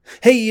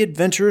Hey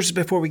adventurers,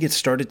 before we get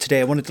started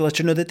today, I wanted to let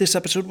you know that this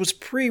episode was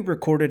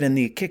pre-recorded and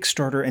the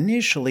Kickstarter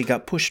initially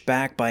got pushed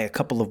back by a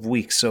couple of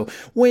weeks. So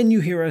when you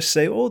hear us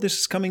say, oh, this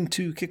is coming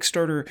to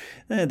Kickstarter,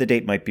 the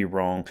date might be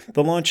wrong.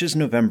 The launch is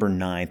November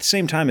 9th,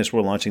 same time as we're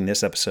launching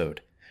this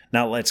episode.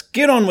 Now let's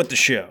get on with the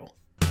show.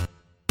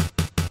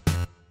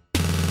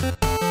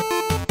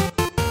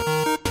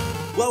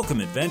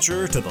 Welcome,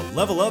 adventurer, to the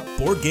Level Up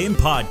Board Game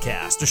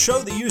Podcast, a show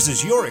that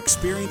uses your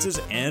experiences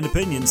and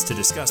opinions to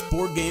discuss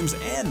board games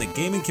and the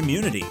gaming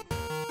community.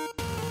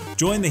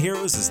 Join the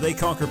heroes as they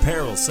conquer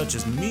perils such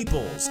as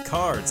meeples,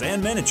 cards,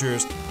 and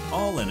miniatures,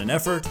 all in an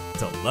effort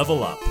to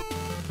level up.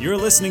 You're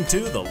listening to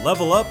the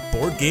Level Up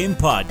Board Game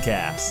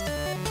Podcast.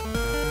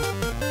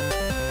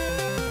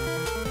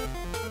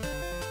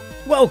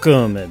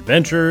 Welcome,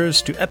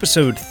 adventurers, to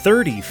episode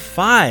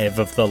 35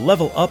 of the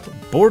Level Up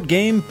Board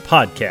Game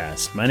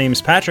Podcast. My name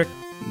is Patrick.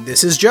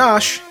 This is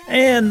Josh.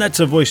 And that's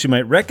a voice you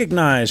might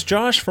recognize,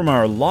 Josh, from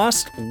our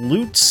Lost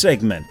Loot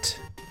segment.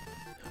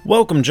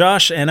 Welcome,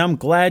 Josh, and I'm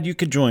glad you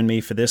could join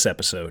me for this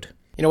episode.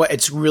 You know what?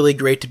 It's really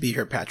great to be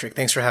here, Patrick.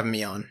 Thanks for having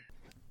me on.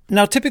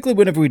 Now, typically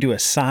whenever we do a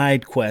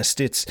side quest,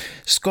 it's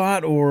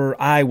Scott or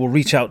I will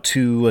reach out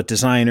to a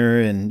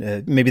designer,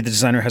 and maybe the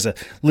designer has a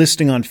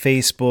listing on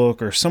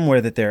Facebook or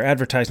somewhere that they're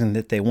advertising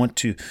that they want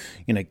to,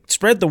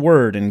 spread the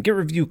word and get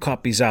review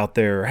copies out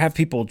there or have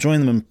people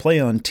join them and play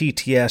on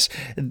TTS.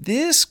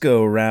 This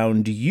go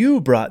round, you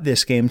brought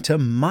this game to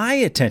my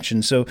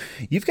attention, so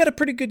you've got a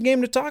pretty good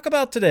game to talk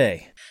about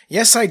today.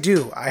 Yes, I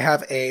do. I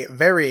have a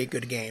very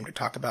good game to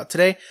talk about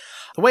today.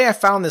 The way I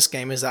found this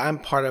game is that I'm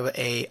part of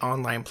a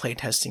online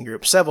playtesting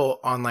group,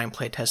 several online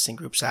playtesting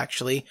groups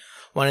actually,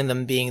 one of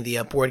them being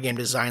the Board Game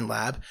Design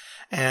Lab.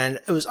 And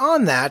it was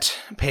on that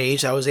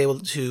page I was able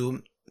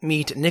to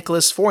meet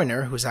Nicholas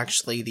Foyner, who's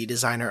actually the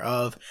designer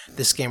of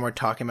this game we're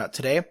talking about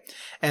today.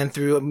 And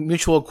through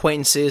mutual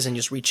acquaintances and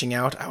just reaching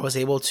out, I was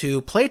able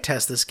to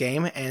playtest this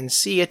game and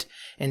see it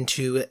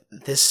into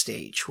this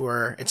stage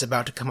where it's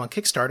about to come on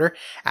Kickstarter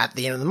at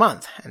the end of the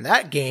month. And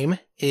that game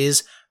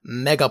is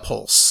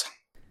Megapulse.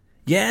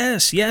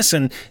 Yes,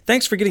 and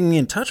thanks for getting me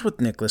in touch with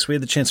Nicholas. We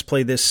had the chance to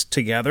play this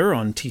together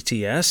on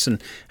TTS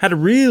and had a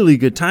really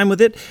good time with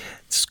it.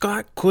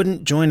 Scott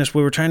couldn't join us.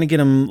 We were trying to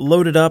get him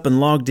loaded up and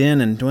logged in,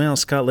 and,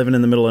 Scott living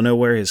in the middle of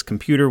nowhere, his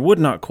computer would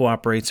not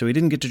cooperate, so he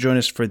didn't get to join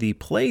us for the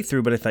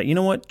playthrough, but I thought, you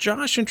know what,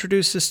 Josh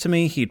introduced this to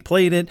me, he'd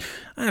played it,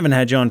 I haven't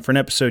had you on for an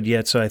episode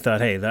yet, so I thought,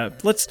 hey,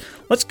 let's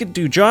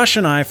do Josh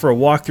and I for a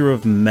walkthrough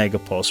of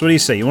Megapulse. What do you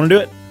say, you want to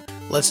do it?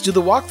 Let's do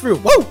the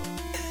walkthrough. Whoa!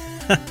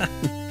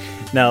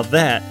 Now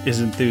that is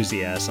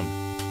enthusiasm.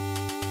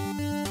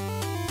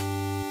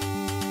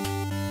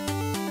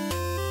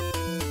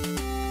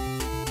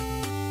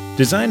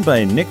 Designed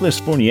by Nicholas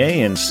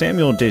Fournier and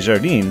Samuel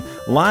Desjardins,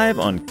 live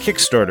on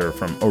Kickstarter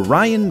from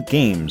Orion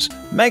Games,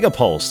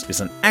 Megapulse is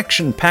an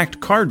action-packed,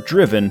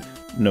 card-driven,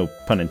 no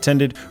pun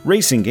intended,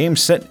 racing game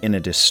set in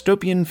a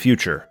dystopian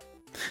future.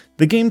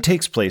 The game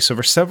takes place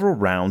over several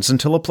rounds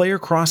until a player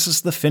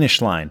crosses the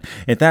finish line.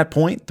 At that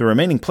point, the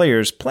remaining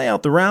players play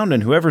out the round,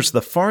 and whoever's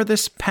the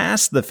farthest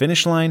past the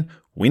finish line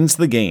wins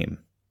the game.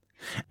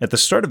 At the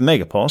start of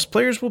Megapulse,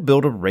 players will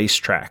build a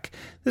racetrack.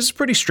 This is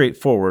pretty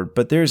straightforward,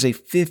 but there's a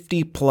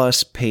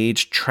 50-plus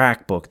page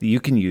track book that you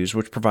can use,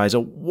 which provides a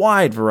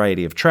wide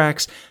variety of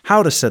tracks,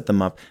 how to set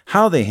them up,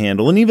 how they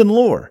handle, and even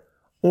lore.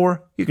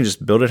 Or you can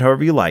just build it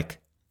however you like.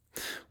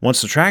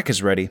 Once the track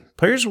is ready,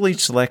 players will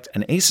each select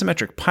an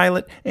asymmetric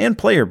pilot and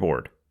player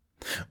board.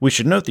 We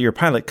should note that your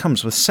pilot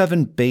comes with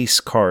 7 base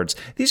cards.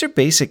 These are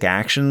basic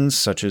actions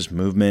such as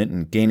movement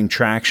and gaining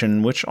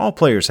traction, which all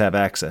players have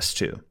access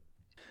to.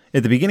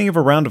 At the beginning of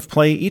a round of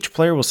play, each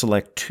player will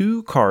select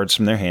 2 cards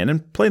from their hand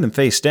and play them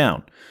face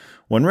down.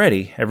 When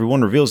ready,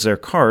 everyone reveals their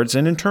cards,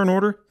 and in turn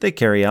order, they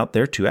carry out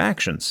their 2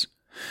 actions.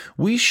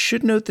 We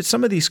should note that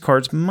some of these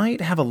cards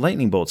might have a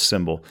lightning bolt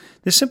symbol.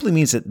 This simply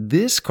means that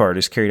this card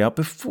is carried out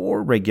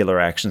before regular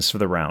actions for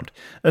the round.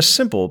 A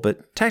simple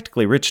but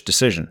tactically rich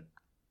decision.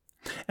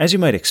 As you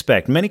might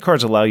expect, many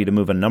cards allow you to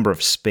move a number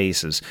of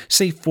spaces,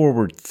 say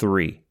forward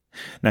 3.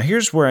 Now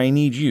here's where I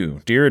need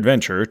you, dear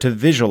adventurer, to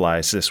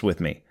visualize this with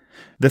me.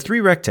 The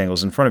 3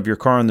 rectangles in front of your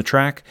car on the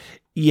track,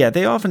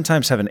 they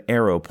oftentimes have an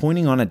arrow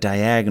pointing on a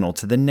diagonal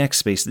to the next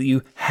space that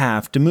you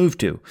have to move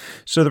to.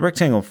 So the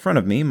rectangle in front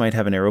of me might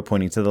have an arrow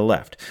pointing to the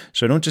left.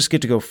 So I don't just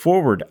get to go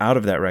forward out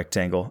of that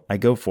rectangle, I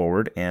go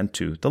forward and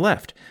to the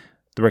left.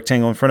 The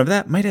rectangle in front of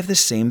that might have the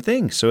same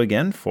thing, so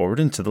again,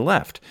 forward and to the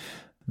left.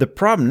 The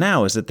problem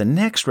now is that the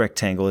next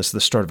rectangle is the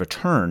start of a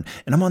turn,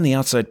 and I'm on the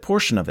outside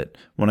portion of it.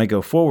 When I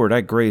go forward, I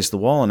graze the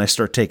wall and I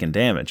start taking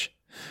damage.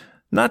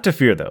 Not to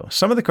fear, though.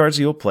 Some of the cards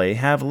you'll play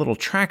have a little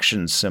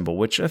traction symbol,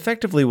 which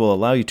effectively will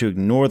allow you to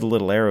ignore the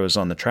little arrows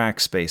on the track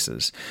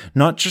spaces,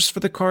 not just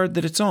for the card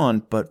that it's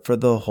on, but for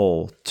the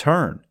whole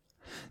turn.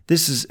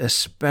 This is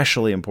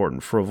especially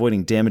important for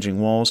avoiding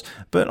damaging walls,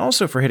 but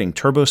also for hitting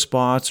turbo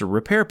spots or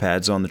repair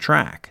pads on the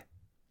track.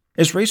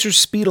 As racers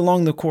speed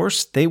along the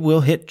course, they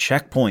will hit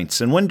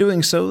checkpoints, and when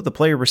doing so, the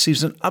player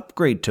receives an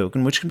upgrade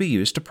token which can be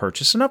used to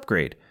purchase an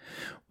upgrade.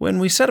 When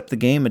we set up the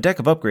game, a deck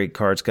of upgrade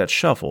cards got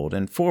shuffled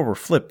and 4 were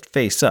flipped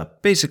face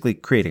up, basically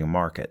creating a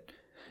market.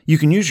 You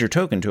can use your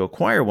token to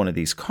acquire one of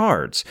these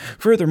cards.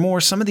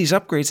 Furthermore, some of these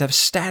upgrades have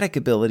static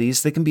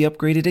abilities that can be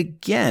upgraded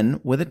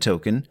again with a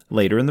token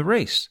later in the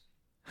race.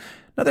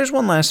 Now there's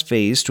one last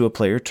phase to a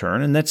player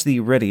turn, and that's the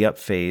Ready Up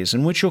phase,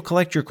 in which you'll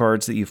collect your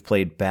cards that you've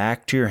played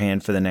back to your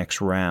hand for the next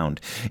round.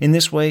 In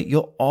this way,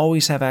 you'll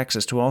always have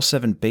access to all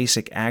 7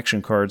 basic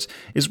action cards,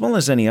 as well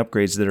as any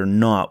upgrades that are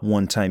not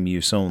one-time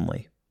use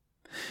only.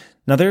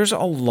 Now there's a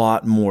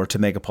lot more to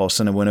Megapulse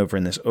than I went over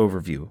in this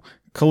overview.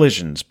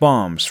 Collisions,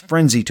 bombs,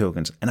 frenzy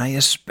tokens, and I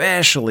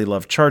especially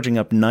love charging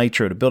up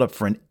Nitro to build up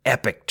for an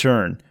epic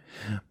turn,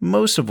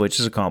 most of which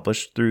is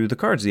accomplished through the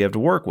cards that you have to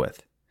work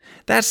with.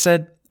 That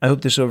said, I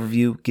hope this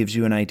overview gives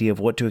you an idea of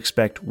what to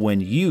expect when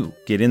you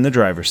get in the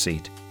driver's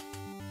seat.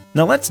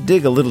 Now let's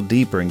dig a little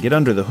deeper and get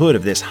under the hood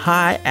of this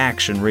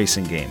high-action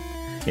racing game.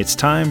 It's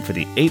time for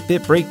the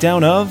 8-bit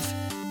breakdown of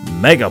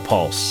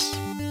Megapulse.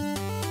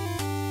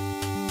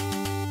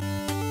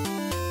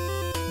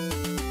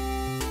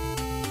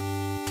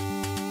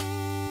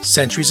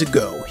 Centuries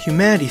ago,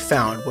 humanity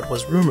found what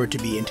was rumored to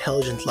be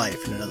intelligent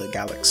life in another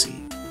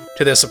galaxy.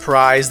 To their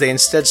surprise, they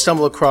instead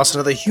stumble across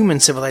another human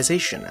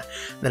civilization,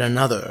 then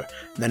another,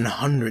 then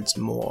hundreds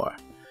more.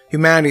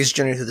 Humanity's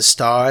journey through the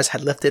stars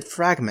had left it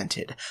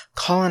fragmented.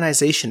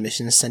 Colonization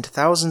missions sent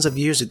thousands of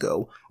years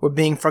ago were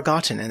being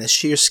forgotten in the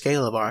sheer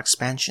scale of our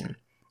expansion,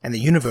 and the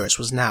universe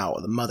was now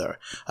the mother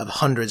of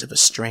hundreds of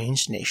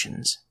estranged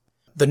nations.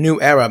 The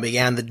new era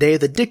began the day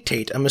the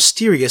Dictate, a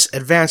mysterious,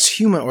 advanced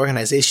human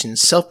organization,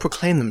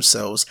 self-proclaimed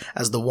themselves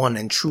as the one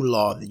and true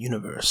law of the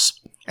universe,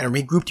 and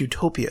regrouped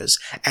utopias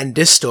and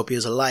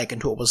dystopias alike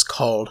into what was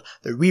called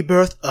the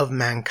rebirth of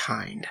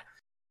mankind.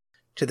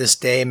 To this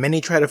day, many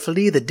try to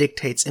flee the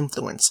Dictate's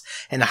influence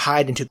and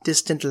hide into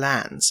distant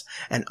lands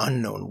and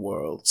unknown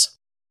worlds.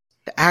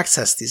 To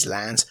access these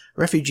lands,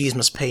 refugees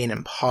must pay an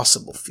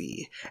impossible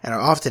fee, and are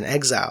often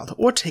exiled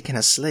or taken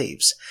as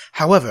slaves.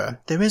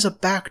 However, there is a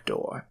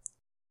backdoor.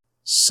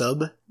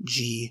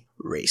 Sub-G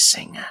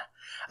Racing,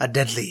 a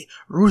deadly,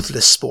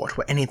 ruthless sport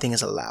where anything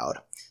is allowed,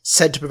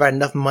 said to provide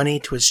enough money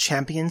to its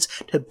champions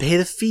to pay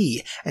the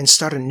fee and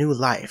start a new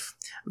life.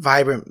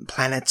 Vibrant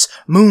planets,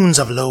 moons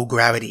of low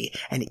gravity,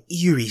 and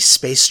eerie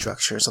space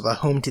structures are the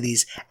home to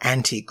these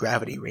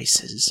anti-gravity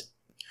races.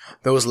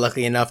 Those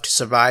lucky enough to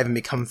survive and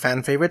become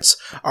fan favorites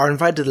are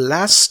invited to the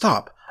last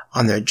stop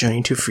on their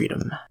journey to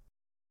freedom.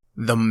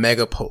 The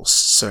Megapulse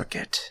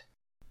Circuit.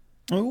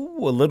 Ooh,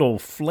 a little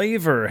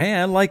flavor. Hey,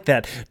 I like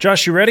that.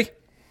 Josh, you ready?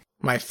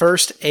 My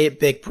first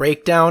 8-bit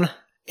breakdown.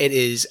 It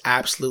is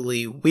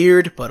absolutely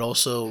weird, but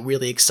also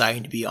really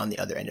exciting to be on the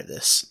other end of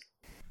this.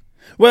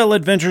 Well,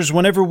 adventurers,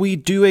 whenever we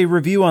do a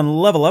review on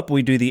Level Up,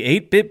 we do the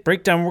 8-bit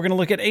breakdown. We're going to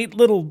look at 8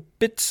 little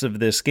bits of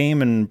this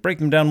game and break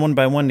them down one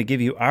by one to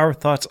give you our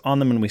thoughts on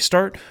them. And we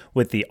start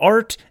with the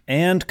art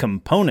and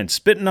components.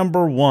 Bit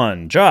number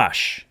 1.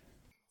 Josh.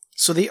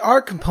 So the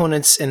art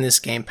components in this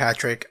game,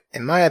 Patrick,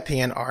 in my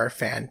opinion, are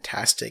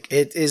fantastic.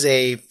 It is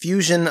a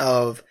fusion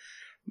of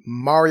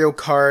Mario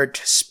Kart,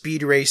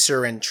 Speed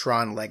Racer, and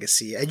Tron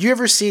Legacy. Did you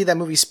ever see that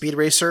movie Speed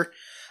Racer?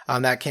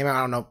 That came out,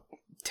 I don't know,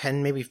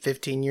 10, maybe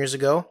 15 years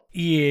ago?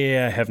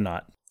 Yeah, I have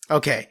not.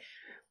 Okay.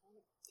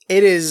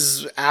 It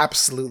is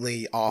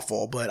absolutely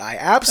awful, but I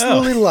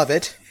absolutely love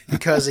it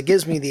because it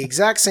gives me the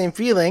exact same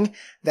feeling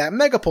that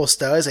Megapulse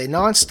does, a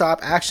non-stop,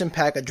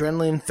 action-packed,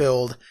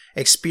 adrenaline-filled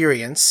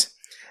experience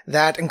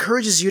that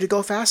encourages you to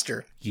go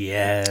faster.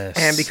 Yes.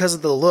 And because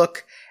of the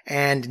look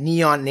and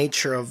neon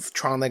nature of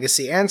Tron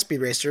Legacy and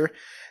Speed Racer,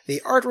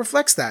 the art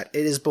reflects that.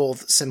 It is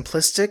both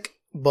simplistic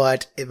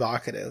but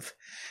evocative.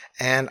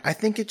 And I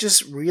think it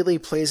just really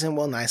plays in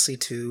well nicely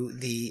to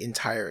the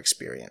entire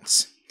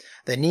experience.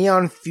 The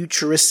neon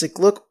futuristic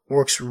look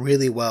works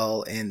really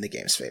well in the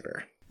game's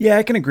favor. Yeah,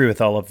 I can agree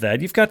with all of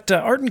that. You've got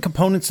art and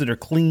components that are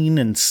clean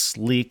and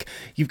sleek.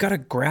 You've got a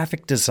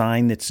graphic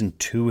design that's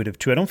intuitive,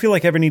 too. I don't feel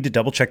like I ever need to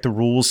double-check the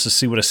rules to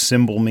see what a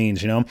symbol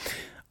means, you know?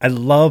 I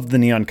love the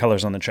neon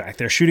colors on the track.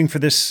 They're shooting for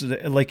this,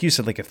 like you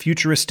said, like a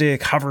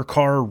futuristic hover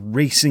car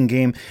racing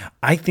game.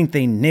 I think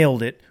they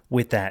nailed it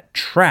with that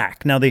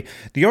track. Now, the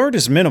art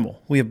is minimal.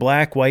 We have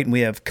black, white, and we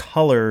have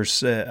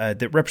colors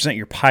that represent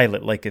your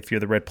pilot. Like if you're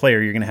the red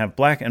player, you're going to have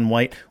black and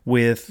white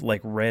with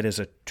like red as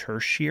a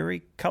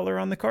tertiary color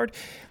on the card.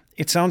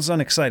 It sounds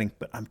unexciting,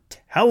 but I'm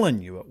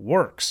telling you, it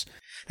works.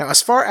 Now,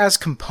 as far as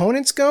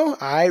components go,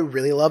 I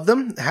really love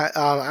them.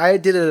 I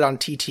did it on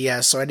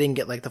TTS, so I didn't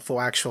get like the full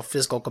actual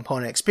physical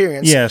component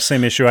experience. Yeah,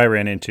 same issue I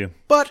ran into.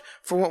 But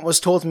for what was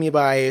told to me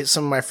by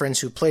some of my friends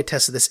who play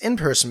tested this in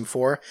person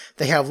before,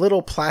 they have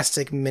little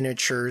plastic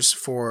miniatures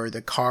for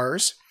the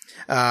cars.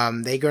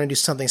 They're going to do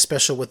something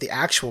special with the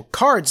actual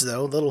cards,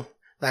 though. The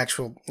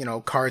actual,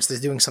 cards. They're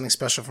doing something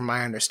special from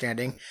my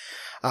understanding.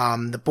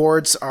 The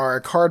boards are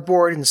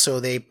cardboard, and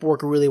so they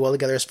work really well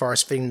together as far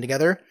as fitting them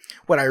together.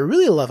 What I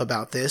really love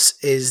about this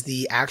is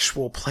the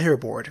actual player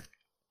board.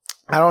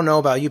 I don't know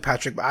about you,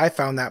 Patrick, but I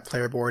found that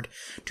player board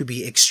to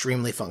be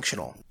extremely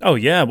functional. Oh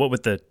yeah, what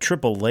with the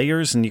triple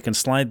layers and you can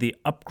slide the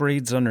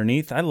upgrades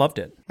underneath. I loved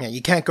it. Yeah,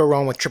 you can't go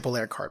wrong with triple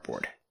layer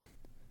cardboard.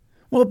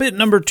 Well, bit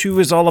number 2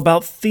 is all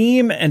about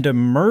theme and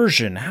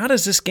immersion. How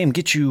does this game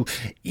get you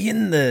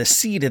in the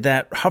seat of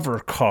that hover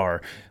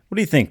car? What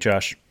do you think,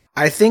 Josh?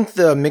 I think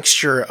the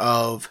mixture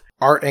of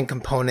art and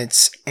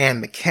components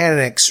and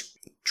mechanics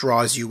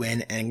draws you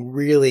in and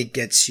really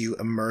gets you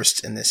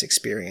immersed in this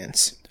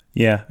experience.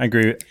 Yeah, I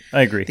agree.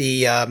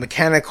 The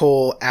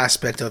mechanical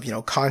aspect of,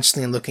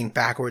 constantly looking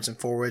backwards and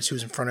forwards,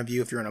 who's in front of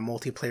you if you're in a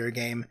multiplayer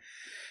game,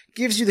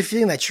 gives you the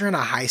feeling that you're in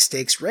a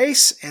high-stakes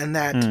race and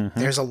that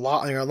there's a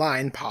lot on your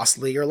line,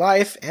 possibly your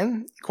life,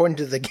 and according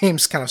to the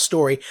game's kind of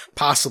story,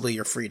 possibly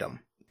your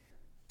freedom.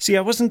 See,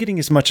 I wasn't getting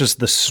as much as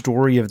the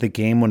story of the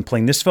game when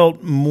playing. This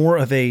felt more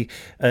of a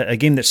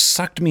game that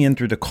sucked me in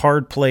through the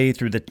card play,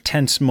 through the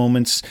tense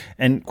moments,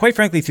 and quite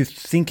frankly, through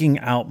thinking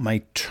out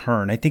my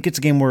turn. I think it's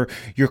a game where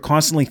you're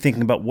constantly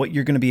thinking about what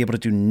you're going to be able to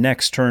do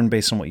next turn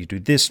based on what you do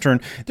this turn.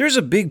 There's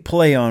a big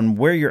play on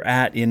where you're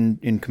at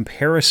in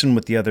comparison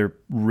with the other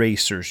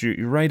racers.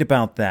 You're right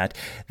about that.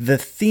 The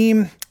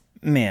theme,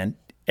 man,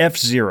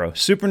 F-Zero,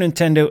 Super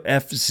Nintendo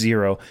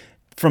F-Zero.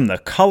 From the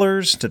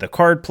colors to the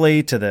card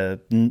play to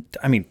the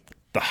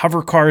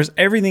hover cars,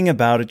 everything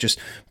about it just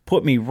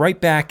put me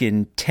right back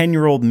in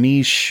 10-year-old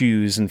me's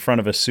shoes in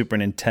front of a Super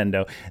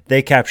Nintendo.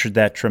 They captured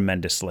that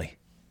tremendously.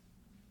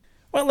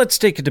 Well, let's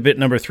take it to bit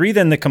number 3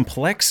 then, the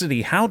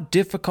complexity. How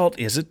difficult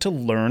is it to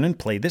learn and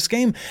play this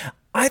game?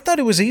 I thought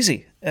it was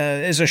easy.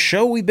 As a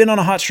show, we've been on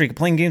a hot streak of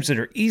playing games that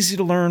are easy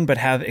to learn but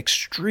have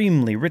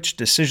extremely rich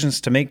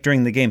decisions to make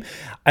during the game.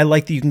 I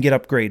like that you can get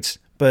upgrades,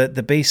 but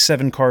the base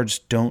 7 cards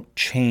don't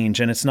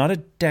change, and it's not a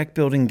deck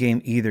building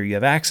game either. You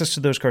have access to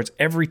those cards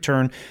every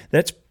turn.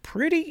 That's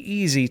pretty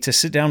easy to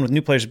sit down with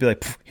new players and be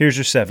like, here's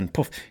your 7,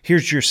 poof,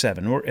 here's your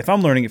 7. Or if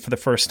I'm learning it for the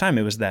first time,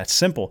 it was that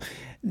simple.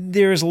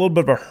 There's a little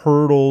bit of a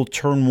hurdle,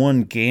 turn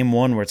 1, game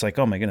 1, where it's like,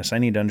 oh my goodness, I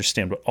need to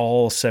understand what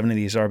all 7 of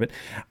these are. But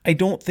I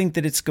don't think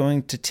that it's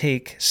going to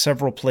take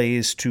several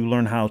plays to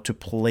learn how to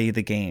play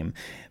the game.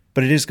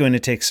 But it is going to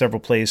take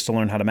several plays to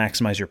learn how to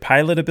maximize your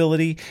pilot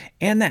ability,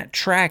 and that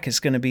track is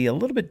going to be a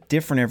little bit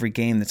different every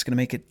game that's going to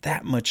make it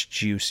that much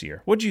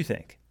juicier. What do you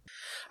think?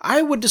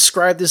 I would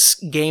describe this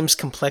game's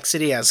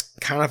complexity as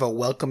kind of a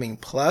welcoming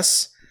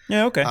plus.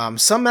 Yeah, okay.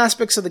 Some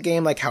aspects of the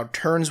game, like how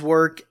turns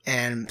work,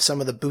 and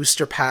some of the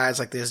booster pads,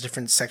 like there's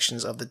different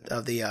sections of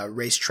the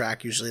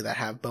racetrack usually that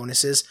have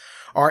bonuses,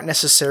 aren't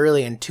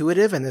necessarily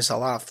intuitive, and there's a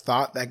lot of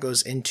thought that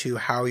goes into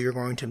how you're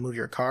going to move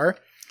your car.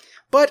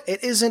 But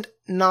it isn't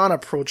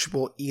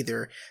non-approachable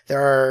either.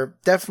 There are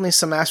definitely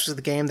some aspects of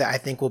the game that I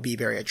think will be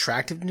very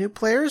attractive to new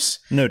players.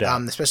 No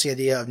doubt. Especially the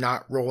idea of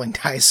not rolling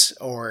dice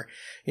or,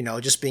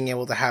 just being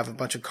able to have a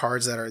bunch of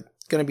cards that are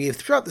going to be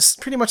throughout this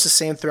pretty much the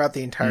same throughout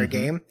the entire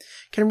game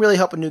can really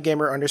help a new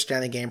gamer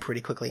understand the game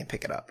pretty quickly and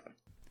pick it up.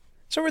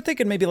 So we're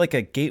thinking maybe like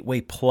a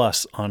gateway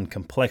plus on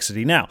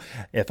complexity. Now,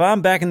 if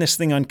I'm backing this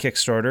thing on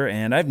Kickstarter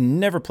and I've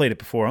never played it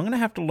before, I'm going to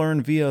have to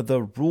learn via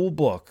the rule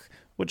book.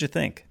 What'd you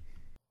think?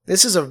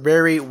 This is a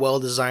very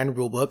well-designed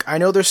rulebook. I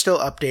know they're still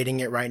updating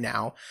it right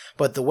now,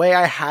 but the way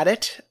I had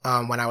it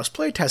when I was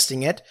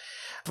playtesting it,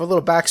 for a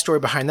little backstory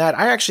behind that,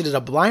 I actually did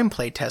a blind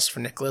playtest for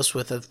Nicholas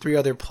with 3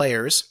 other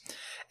players,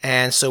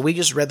 and so we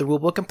just read the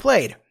rulebook and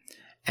played.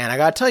 And I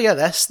gotta tell you,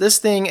 this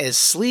thing is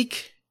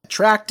sleek,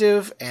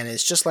 attractive, and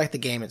it's just like the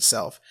game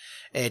itself.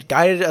 It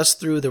guided us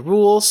through the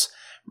rules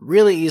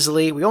really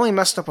easily. We only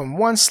messed up on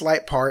one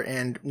slight part,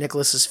 and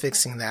Nicholas is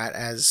fixing that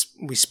as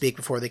we speak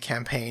before the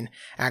campaign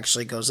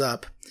actually goes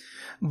up.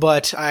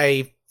 But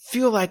I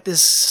feel like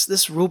this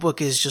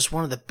rulebook is just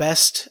one of the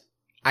best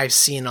I've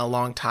seen in a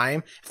long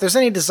time. If there's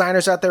any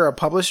designers out there or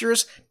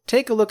publishers,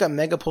 take a look at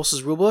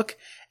Megapulse's rulebook.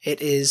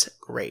 It is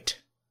great.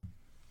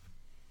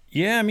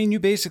 Yeah, I mean, you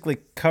basically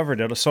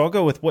covered it. So I'll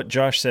go with what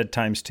Josh said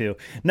times 2.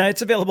 Now,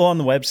 it's available on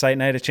the website,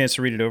 and I had a chance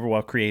to read it over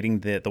while creating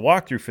the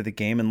walkthrough for the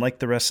game. And like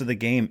the rest of the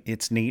game,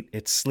 it's neat,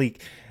 it's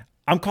sleek.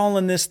 I'm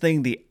calling this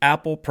thing the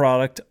Apple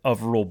product of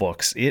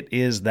rulebooks. It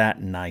is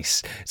that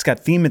nice. It's got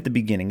theme at the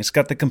beginning. It's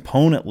got the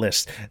component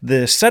list,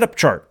 the setup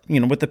chart,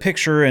 with the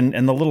picture and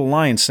the little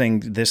line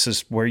saying this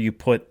is where you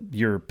put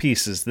your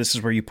pieces. This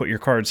is where you put your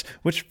cards,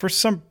 which for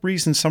some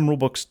reason some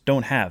rulebooks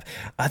don't have.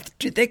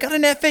 They got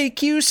an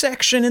FAQ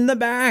section in the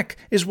back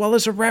as well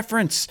as a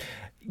reference.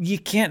 You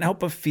can't help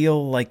but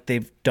feel like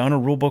they've done a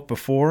rulebook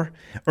before,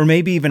 or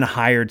maybe even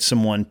hired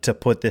someone to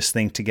put this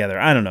thing together.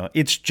 I don't know.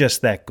 It's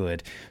just that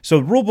good.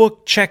 So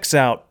rulebook checks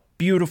out.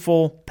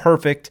 Beautiful,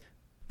 perfect.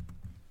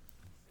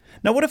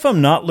 Now, what if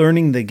I'm not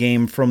learning the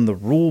game from the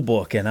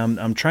rulebook and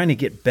I'm trying to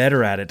get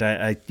better at it?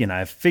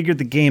 I've figured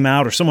the game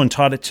out, or someone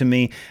taught it to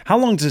me. How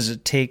long does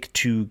it take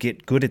to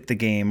get good at the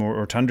game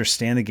or to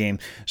understand the game?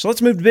 So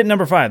let's move to bit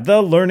number 5,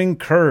 the learning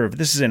curve.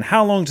 This is in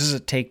how long does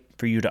it take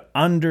for you to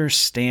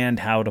understand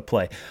how to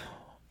play.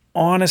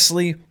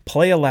 Honestly,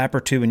 play a lap or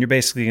two and you're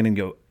basically going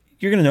to go,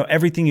 you're going to know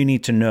everything you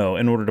need to know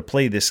in order to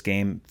play this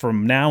game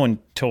from now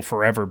until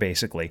forever,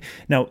 basically.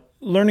 Now,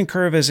 learning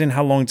curve as in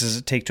how long does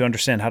it take to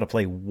understand how to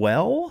play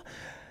well?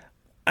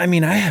 I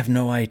mean, I have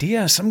no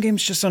idea. Some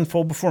games just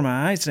unfold before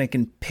my eyes and I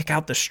can pick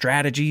out the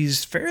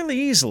strategies fairly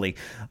easily.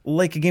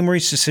 Like a game where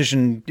each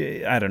decision,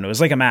 I don't know,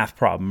 is like a math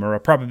problem or a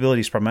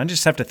probabilities problem. I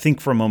just have to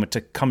think for a moment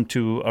to come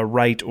to a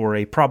right or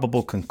a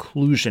probable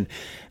conclusion.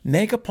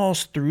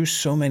 Megapulse threw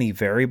so many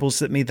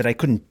variables at me that I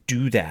couldn't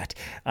do that.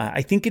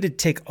 I think it'd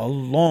take a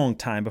long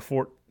time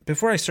before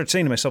I start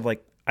saying to myself,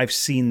 like, I've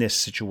seen this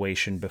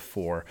situation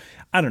before.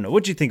 I don't know.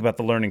 What do you think about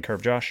the learning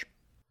curve, Josh?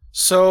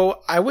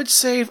 So I would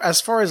say,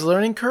 as far as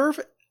learning curve,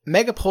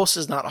 Megapulse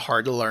is not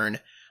hard to learn,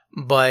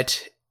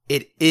 but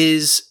it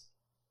is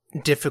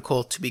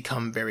difficult to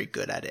become very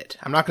good at it.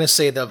 I'm not going to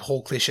say the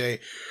whole cliche,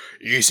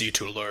 easy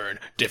to learn,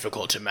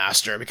 difficult to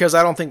master, because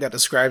I don't think that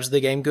describes the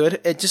game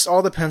good. It just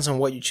all depends on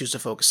what you choose to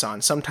focus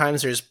on.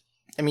 Sometimes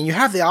you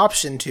have the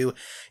option to,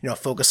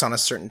 focus on a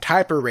certain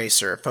type of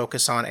racer,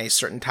 focus on a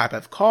certain type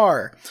of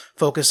car,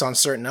 focus on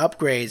certain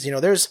upgrades.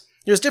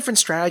 There's different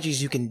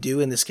strategies you can do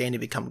in this game to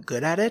become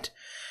good at it.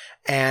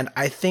 And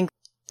I think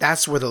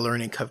that's where the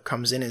learning curve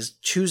comes in, is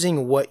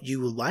choosing what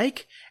you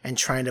like and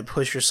trying to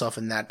push yourself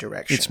in that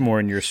direction. It's more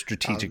in your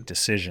strategic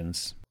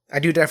decisions. I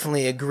do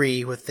definitely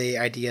agree with the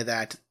idea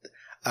that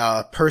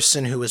a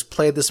person who has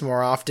played this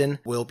more often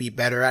will be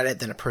better at it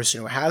than a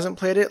person who hasn't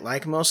played it,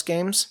 like most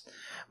games.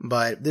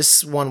 But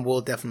this one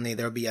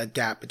there'll be a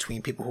gap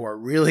between people who are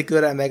really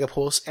good at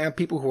Megapulse and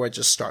people who are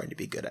just starting to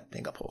be good at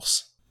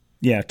Megapulse.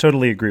 Yeah,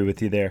 totally agree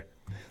with you there.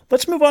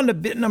 Let's move on to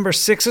bit number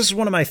 6. This is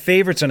one of my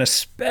favorites, and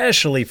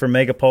especially for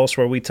Megapulse,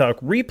 where we talk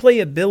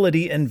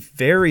replayability and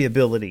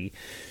variability.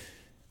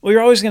 Well,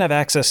 you're always going to have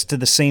access to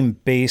the same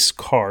base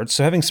cards,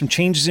 so having some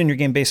changes in your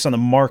game based on the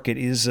market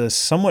is a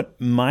somewhat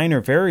minor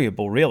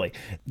variable, really.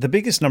 The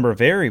biggest number of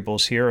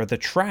variables here are the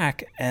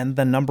track and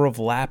the number of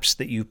laps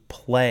that you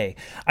play.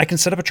 I can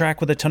set up a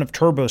track with a ton of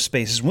turbo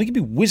spaces, and we could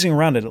be whizzing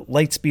around at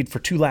light speed for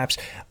 2 laps.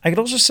 I could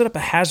also set up a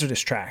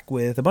hazardous track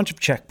with a bunch of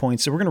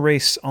checkpoints that we're going to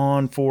race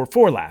on for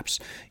 4 laps.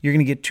 You're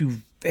going to get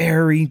 2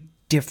 very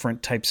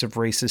different types of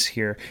races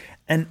here.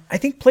 And I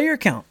think player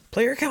count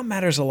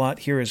matters a lot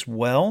here as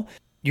well.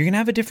 You're going to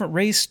have a different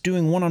race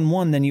doing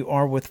one-on-one than you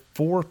are with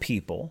 4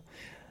 people.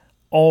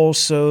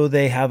 Also,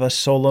 they have a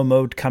solo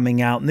mode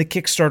coming out, and the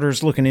Kickstarter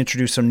is looking to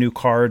introduce some new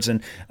cards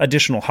and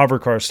additional hover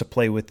cars to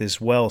play with as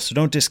well, so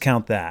don't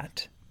discount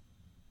that.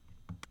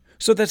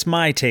 So that's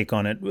my take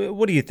on it.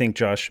 What do you think,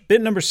 Josh?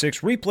 Bit number 6,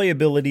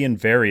 replayability and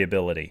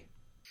variability.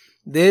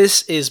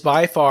 This is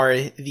by far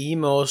the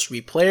most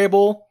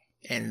replayable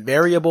and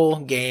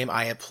variable game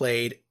I have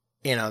played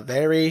in a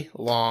very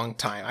long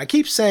time. I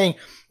keep saying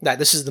that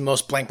this is the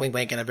most blank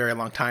in a very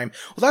long time.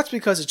 Well, that's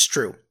because it's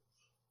true.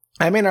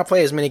 I may not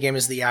play as many games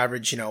as the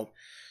average,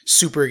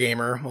 super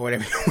gamer, or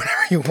whatever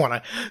you want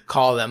to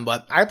call them,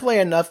 but I play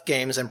enough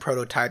games and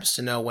prototypes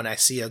to know when I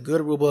see a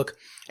good rulebook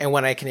and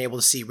when I can able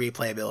to see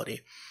replayability.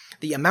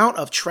 The amount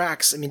of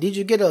tracks, did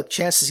you get a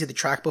chance to see the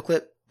track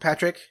booklet,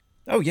 Patrick?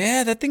 Oh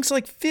yeah, that thing's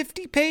like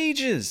 50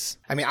 pages.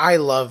 I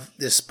love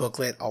this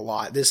booklet a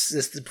lot.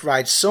 This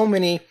provides so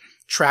many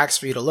tracks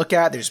for you to look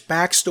at. There's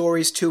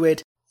backstories to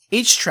it.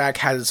 Each track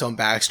has its own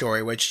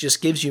backstory, which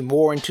just gives you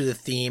more into the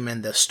theme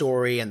and the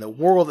story and the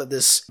world that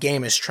this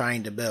game is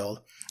trying to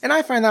build. And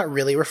I find that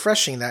really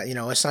refreshing that,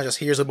 it's not just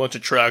here's a bunch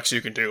of tracks you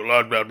can do,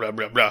 blah, blah, blah,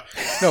 blah, blah.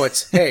 No,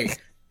 it's, hey,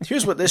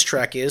 here's what this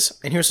track is,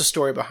 and here's the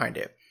story behind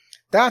it.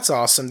 That's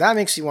awesome. That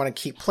makes you want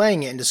to keep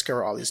playing it and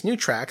discover all these new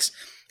tracks.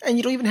 And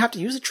you don't even have to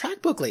use a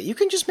track booklet. You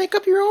can just make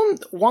up your own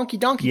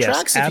wonky-donkey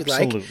tracks if you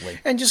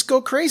like, and just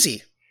go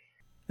crazy.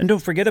 And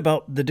don't forget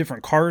about the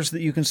different cars that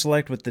you can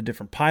select with the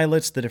different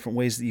pilots, the different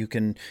ways that you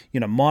can,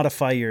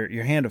 modify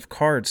your hand of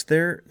cards.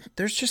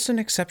 There's just an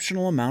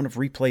exceptional amount of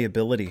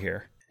replayability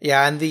here.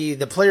 Yeah, and the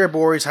player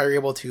boards, how you're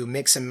able to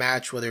mix and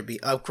match, whether it be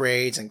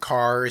upgrades and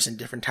cars and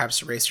different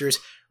types of racers,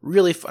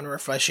 really fun and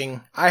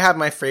refreshing. I have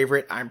my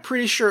favorite. I'm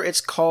pretty sure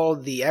it's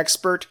called the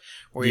Expert.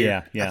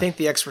 I think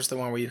the Expert's the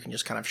one where you can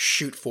just kind of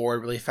shoot forward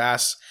really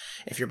fast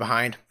if you're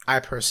behind. I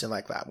personally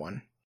like that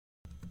one.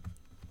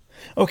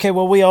 Okay,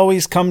 well, we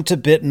always come to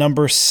bit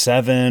number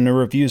 7. A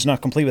review's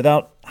not complete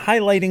without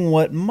highlighting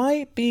what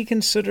might be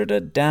considered a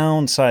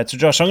downside. So,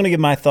 Josh, I'm going to give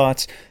my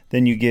thoughts,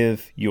 then you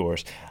give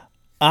yours.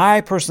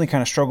 I personally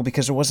kind of struggle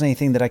because there wasn't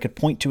anything that I could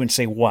point to and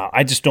say, wow,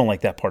 I just don't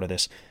like that part of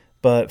this.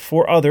 But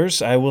for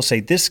others, I will say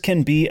this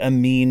can be a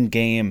mean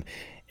game.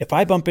 If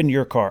I bump into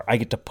your car, I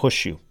get to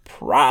push you,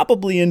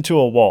 probably into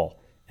a wall.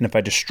 And if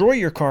I destroy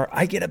your car,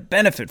 I get a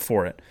benefit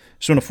for it.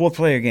 So in a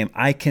 4-player game,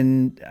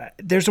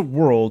 there's a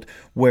world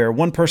where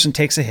one person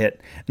takes a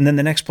hit, and then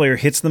the next player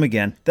hits them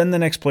again, then the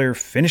next player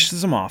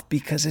finishes them off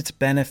because it's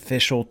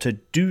beneficial to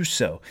do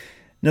so.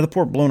 Now, the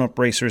poor blown-up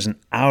racer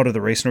isn't out of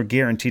the race nor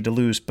guaranteed to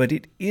lose, but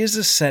it is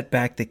a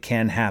setback that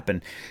can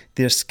happen.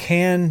 This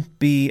can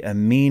be a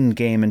mean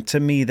game, and to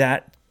me,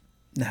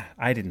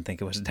 I didn't think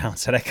it was a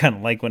downside. I kind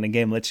of like when a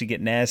game lets you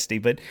get nasty,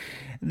 but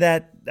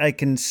that I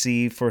can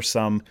see for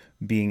some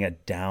being a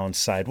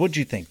downside. What do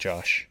you think,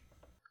 Josh?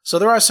 So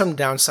there are some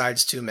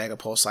downsides to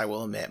Megapulse, I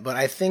will admit, but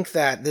I think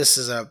that this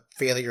is a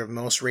failure of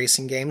most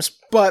racing games.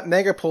 But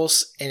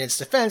Megapulse, in its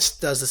defense,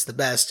 does this the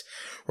best,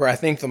 where I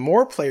think the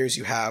more players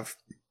you have,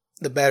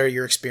 the better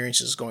your experience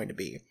is going to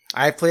be.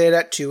 I've played it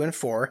at 2 and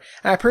 4,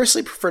 and I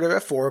personally preferred it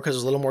at 4 because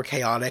it's a little more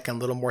chaotic and a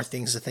little more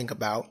things to think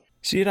about.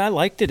 See, I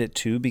liked it at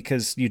 2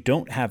 because you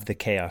don't have the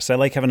chaos. I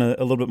like having a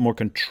little bit more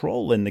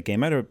control in the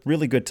game. I had a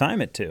really good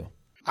time at 2.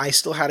 I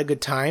still had a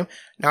good time,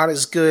 not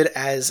as good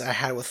as I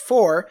had with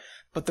 4,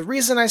 but the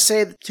reason I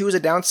say that 2 is a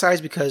downside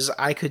is because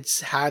I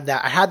had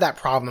that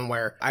problem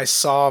where I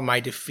saw my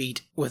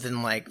defeat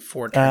within like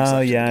 4 turns. Oh,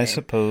 yeah, I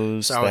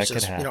suppose so that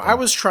could happen. I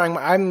was trying,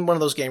 I'm one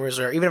of those gamers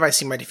where even if I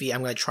see my defeat,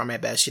 I'm going to try my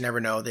best. You never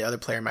know, the other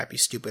player might be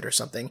stupid or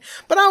something.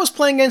 But I was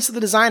playing against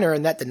the designer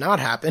and that did not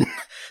happen.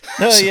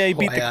 Oh, so, yeah, he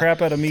beat the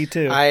crap out of me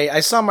too.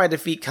 I saw my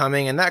defeat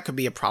coming and that could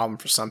be a problem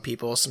for some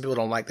people. Some people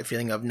don't like the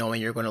feeling of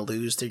knowing you're going to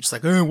lose. They're just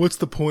like, what's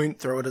the point?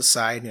 Throw it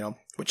aside,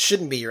 which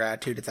shouldn't be your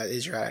attitude if that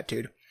is your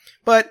attitude.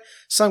 But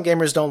some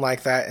gamers don't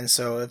like that, and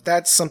so if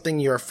that's something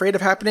you're afraid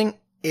of happening,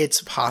 it's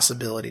a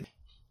possibility.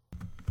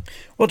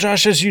 Well,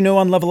 Josh, as you know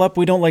on Level Up,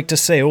 we don't like to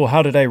say,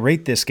 how did I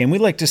rate this game? We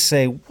like to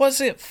say,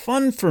 was it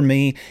fun for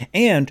me,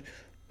 and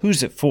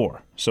who's it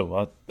for?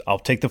 So I'll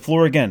take the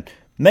floor again.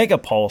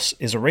 Megapulse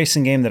is a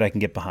racing game that I can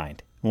get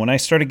behind. When I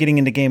started getting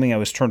into gaming, I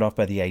was turned off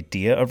by the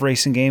idea of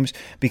racing games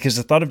because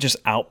the thought of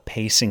just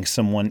outpacing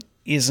someone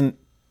isn't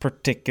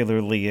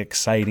particularly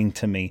exciting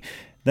to me.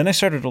 Then I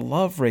started to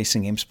love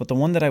racing games, but the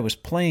one that I was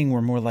playing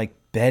were more like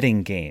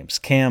betting games.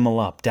 Camel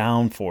Up,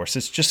 Downforce.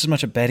 It's just as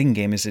much a betting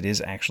game as it is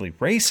actually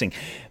racing.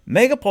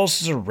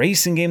 Megapulse is a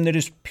racing game that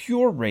is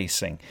pure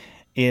racing.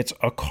 It's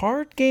a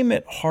card game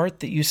at heart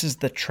that uses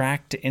the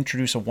track to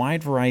introduce a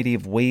wide variety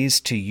of ways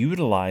to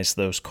utilize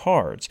those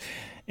cards.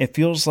 It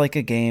feels like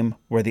a game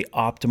where the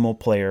optimal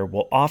player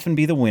will often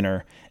be the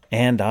winner,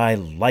 and I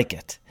like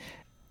it.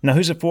 Now,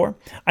 who's it for?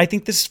 I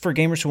think this is for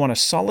gamers who want a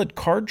solid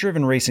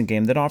card-driven racing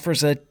game that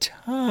offers a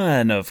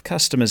ton of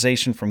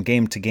customization from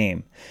game to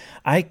game.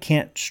 I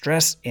can't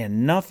stress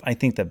enough, I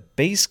think the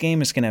base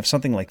game is going to have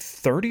something like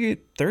 30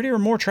 or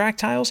more track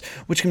tiles,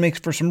 which can make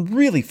for some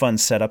really fun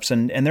setups,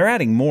 and they're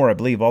adding more, I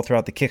believe, all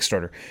throughout the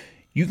Kickstarter.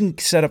 You can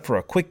set up for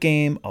a quick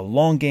game, a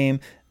long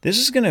game. This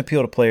is going to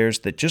appeal to players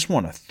that just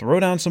want to throw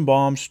down some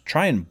bombs,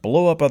 try and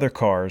blow up other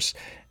cars,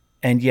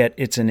 and yet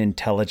it's an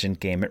intelligent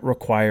game. It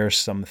requires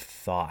some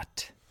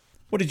thought.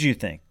 What did you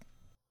think?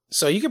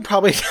 So you can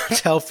probably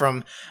tell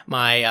from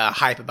my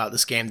hype about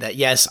this game that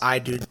yes, I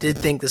did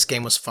think this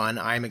game was fun.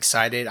 I'm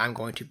excited. I'm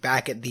going to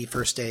back it the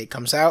first day it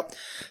comes out.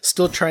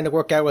 Still trying to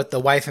work out with the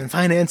wife and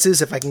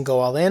finances if I can go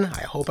all in.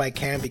 I hope I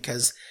can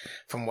because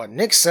from what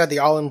Nick said, the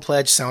all-in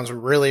pledge sounds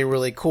really,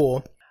 really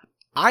cool.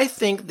 I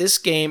think this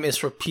game is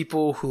for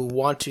people who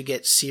want to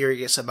get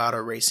serious about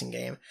a racing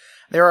game.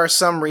 There are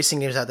some racing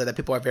games out there that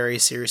people are very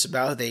serious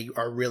about. They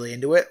are really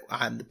into it.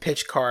 The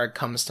pitch card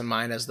comes to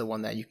mind as the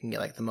one that you can get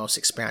like the most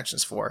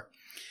expansions for.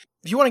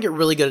 If you want to get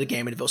really good at a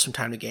game and devote some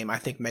time to the game, I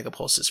think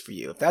Megapulse is for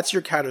you. If that's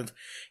your kind of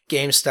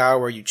game style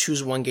where you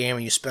choose one game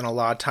and you spend a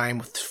lot of time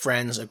with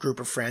friends, a group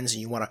of friends,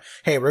 and you want to,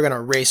 hey, we're going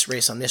to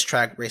race on this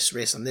track,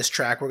 race on this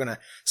track. We're going to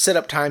set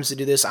up times to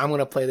do this. I'm going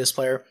to play this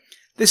player.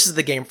 This is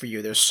the game for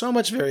you. There's so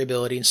much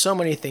variability and so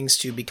many things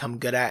to become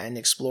good at and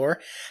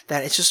explore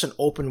that it's just an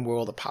open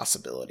world of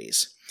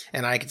possibilities.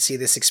 And I could see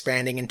this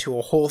expanding into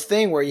a whole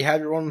thing where you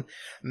have your own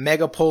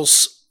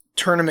Megapulse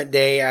tournament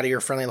day out of your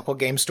friendly local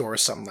game store or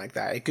something like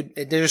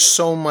that. There's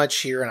so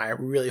much here, and I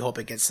really hope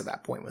it gets to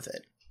that point with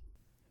it.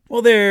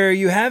 Well, there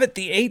you have it,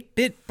 the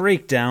 8-bit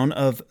breakdown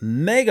of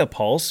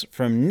Megapulse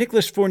from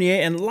Nicholas Fournier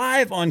and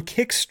live on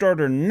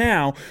Kickstarter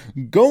now.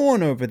 Go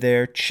on over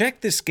there,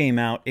 check this game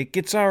out. It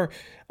gets our,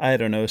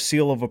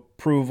 seal of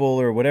approval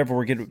or whatever.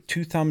 We're getting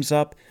 2 thumbs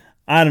up.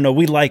 I don't know,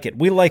 we like it.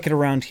 We like it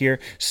around here.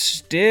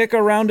 Stick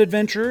around,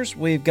 adventurers.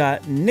 We've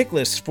got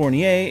Nicholas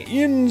Fournier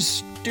in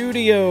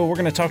studio. We're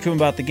going to talk to him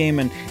about the game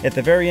and at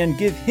the very end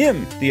give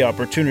him the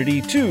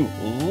opportunity to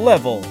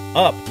level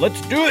up.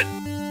 Let's do it!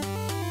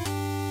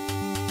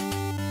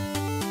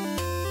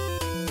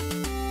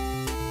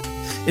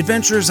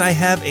 Adventurers, I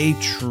have a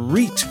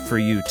treat for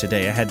you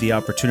today. I had the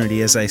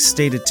opportunity, as I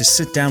stated, to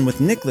sit down with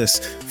Nicholas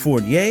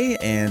Fournier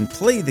and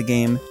play the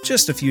game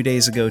just a few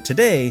days ago.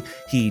 Today,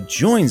 he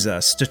joins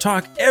us to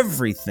talk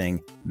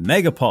everything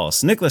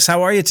Megapulse. Nicholas,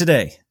 how are you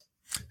today?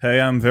 Hey,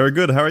 I'm very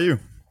good. How are you?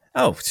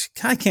 Oh,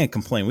 I can't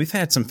complain. We've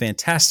had some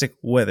fantastic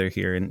weather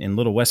here in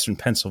little western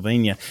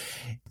Pennsylvania.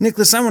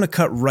 Nicholas, I want to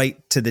cut right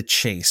to the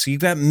chase. So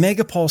you've got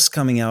Megapulse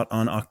coming out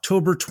on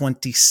October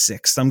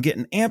 26th. I'm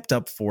getting amped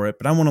up for it,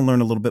 but I want to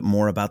learn a little bit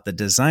more about the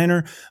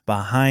designer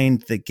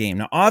behind the game.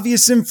 Now,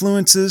 obvious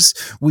influences,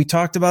 we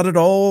talked about it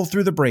all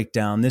through the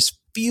breakdown. This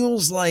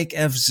feels like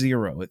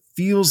F-Zero. It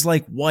feels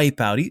like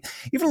Wipeout.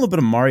 Even a little bit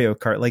of Mario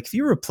Kart. Like if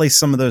you replace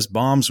some of those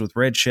bombs with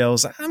red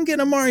shells, I'm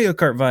getting a Mario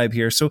Kart vibe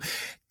here. So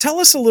tell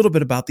us a little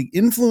bit about the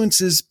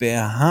influences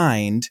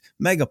behind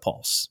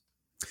Megapulse.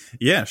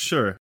 Yeah,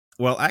 sure.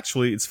 Well,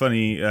 actually, it's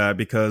funny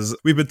because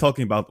we've been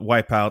talking about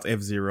Wipeout,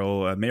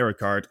 F-Zero, Mario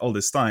Kart all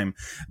this time,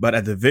 but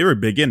at the very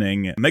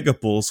beginning,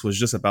 Megapulse was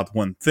just about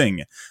one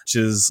thing, which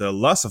is a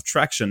loss of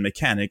traction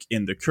mechanic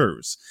in the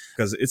curves.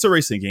 Because it's a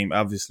racing game,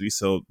 obviously,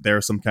 so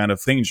there's some kind of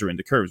danger in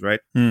the curves, right?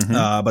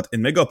 But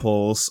in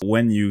Megapulse,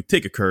 when you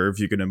take a curve,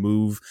 you're going to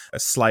move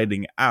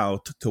sliding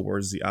out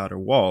towards the outer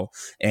wall,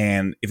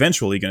 and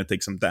eventually you're going to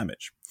take some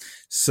damage.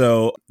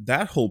 So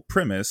that whole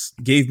premise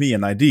gave me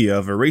an idea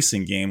of a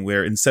racing game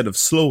where instead of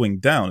slowing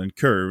down in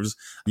curves,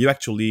 you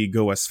actually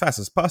go as fast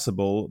as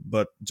possible,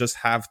 but just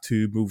have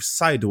to move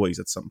sideways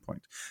at some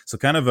point. So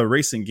kind of a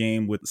racing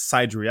game with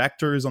side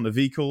reactors on the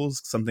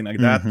vehicles, something like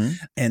that.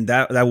 And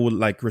that would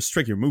like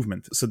restrict your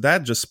movement. So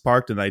that just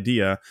sparked an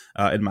idea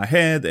in my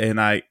head,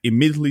 and I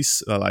immediately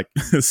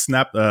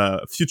snapped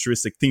a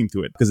futuristic theme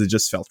to it because it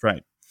just felt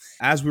right.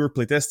 As we were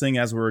playtesting,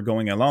 as we were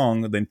going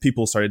along, then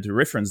people started to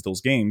reference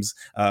those games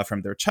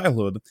from their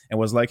childhood and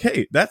was like,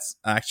 hey, that's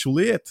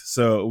actually it.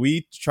 So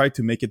we tried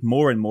to make it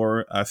more and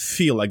more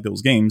feel like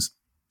those games,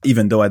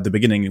 even though at the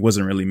beginning it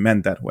wasn't really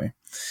meant that way.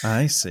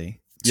 I see.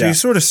 So you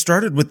sort of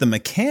started with the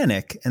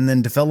mechanic and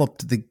then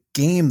developed the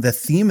game, the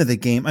theme of the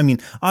game. I mean,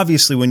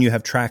 obviously, when you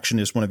have traction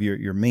as one of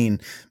your main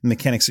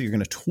mechanics that you're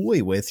going to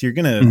toy with, you're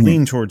going to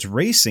lean towards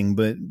racing,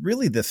 but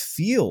really the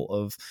feel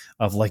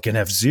of like an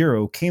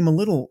F-Zero came a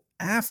little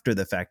after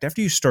the fact, after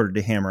you started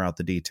to hammer out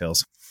the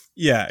details.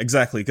 Yeah,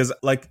 exactly. Because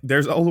like,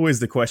 there's always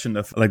the question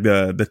of like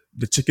the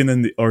chicken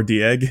and or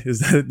the egg. Is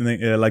that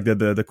like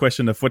the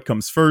question of what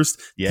comes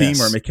first, theme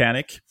or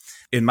mechanic?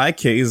 In my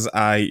case,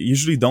 I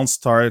usually don't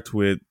start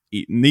with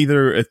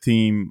neither a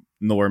theme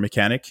nor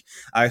mechanic.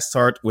 I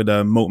start with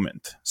a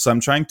moment. So I'm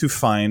trying to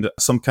find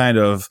some kind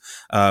of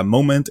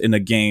moment in a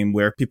game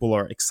where people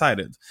are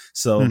excited.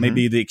 So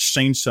maybe they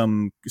exchange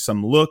some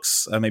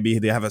looks, maybe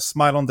they have a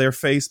smile on their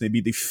face, maybe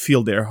they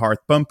feel their heart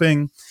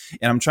pumping.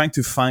 And I'm trying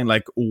to find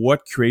like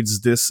what creates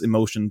this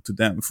emotion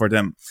for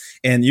them.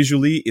 And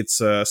usually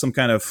it's some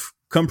kind of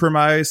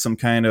compromise, some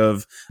kind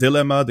of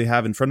dilemma they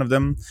have in front of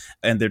them,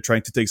 and they're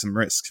trying to take some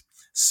risk.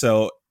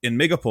 So in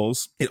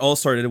Megapulse, it all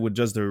started with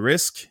just the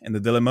risk and the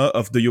dilemma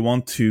of, do you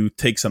want to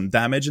take some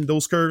damage in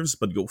those curves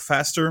but go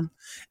faster,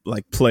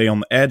 like play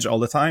on edge all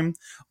the time,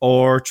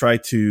 or try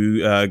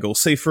to go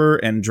safer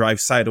and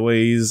drive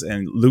sideways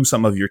and lose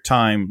some of your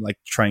time, like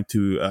trying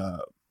to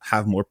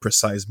have more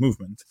precise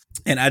movement.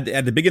 And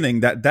at the beginning,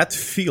 that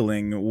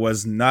feeling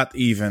was not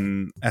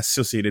even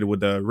associated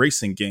with a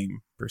racing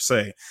game per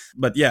se.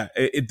 But yeah,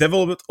 it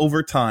developed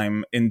over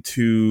time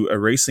into a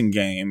racing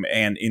game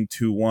and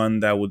into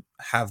one that would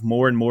have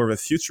more and more of a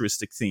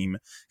futuristic theme.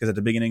 Because at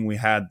the beginning, we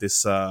had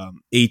this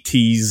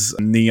 80s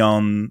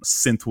neon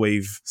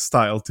synthwave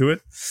style to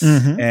it.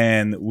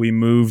 And we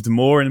moved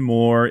more and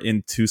more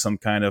into some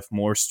kind of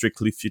more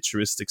strictly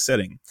futuristic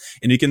setting.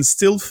 And you can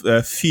still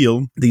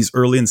feel these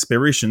early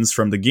inspirations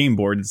from the game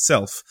board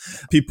itself.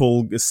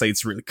 People say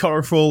it's really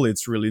colorful,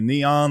 it's really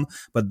neon,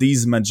 but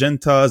these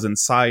magentas and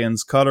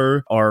cyans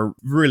color are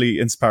really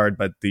inspired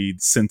by the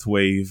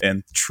synthwave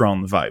and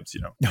Tron vibes, you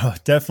know. Oh,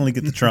 definitely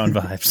get the Tron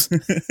vibes.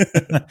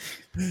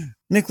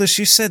 Nicholas,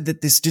 you said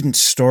that this didn't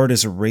start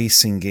as a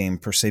racing game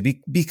per se,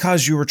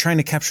 because you were trying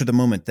to capture the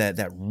moment,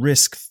 that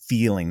risk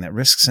feeling, that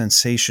risk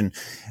sensation,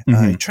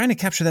 trying to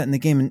capture that in the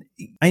game. And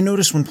I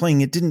noticed when playing,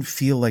 it didn't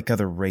feel like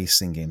other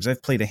racing games.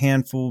 I've played a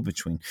handful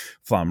between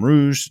Flamme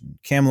Rouge,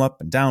 Camelot,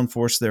 and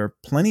Downforce. There are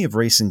plenty of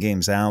racing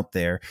games out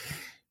there.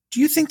 Do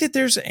you think that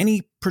there's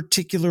any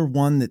particular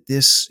one that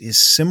this is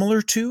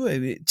similar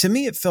to? To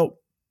me, it felt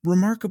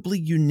remarkably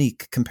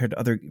unique compared to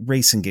other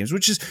racing games,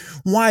 which is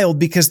wild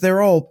because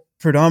they're all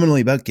predominantly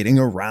about getting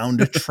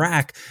around a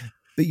track,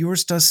 but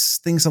yours does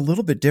things a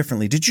little bit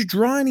differently. Did you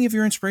draw any of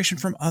your inspiration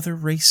from other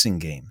racing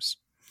games?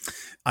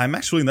 I'm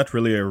actually not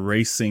really a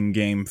racing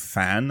game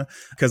fan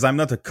because I'm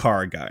not a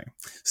car guy.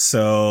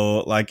 So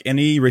like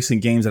any racing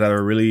games that have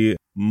a really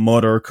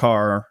motor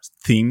car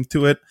theme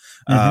to it,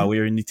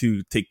 where you need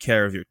to take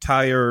care of your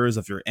tires,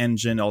 of your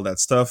engine, all that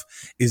stuff,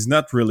 is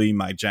not really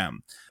my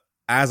jam.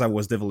 As I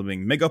was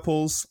developing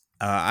Megapulse,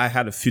 I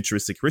had a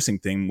futuristic racing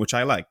theme, which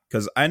I like,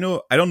 because I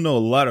don't know a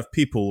lot of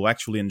people who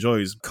actually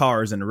enjoys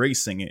cars and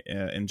racing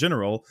in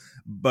general,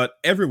 but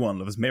everyone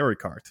loves Mario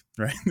Kart,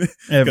 right?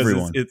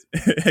 Everyone.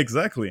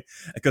 Exactly.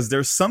 Because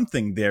there's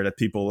something there that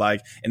people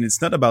like, and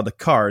it's not about the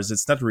cars,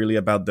 it's not really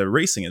about the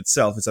racing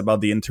itself, it's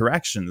about the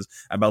interactions,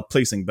 about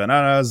placing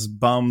bananas,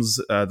 bombs,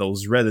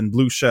 those red and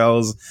blue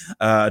shells,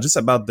 just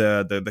about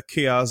the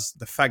chaos,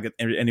 the fact that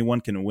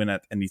anyone can win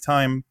at any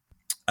time.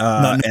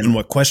 And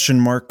what question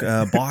mark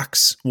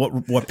box,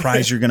 what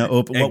prize you're going to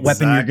open, what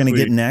weapon you're going to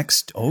get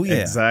next. Oh, yeah.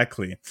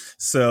 Exactly.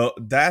 So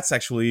that's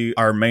actually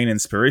our main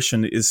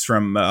inspiration is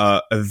from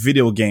a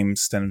video game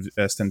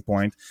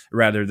standpoint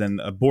rather than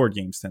a board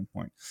game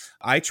standpoint.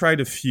 I tried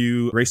a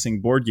few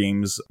racing board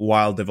games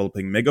while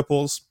developing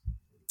Megapulse,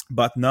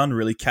 but none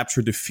really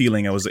captured the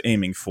feeling I was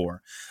aiming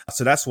for.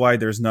 So that's why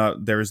there's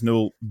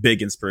no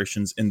big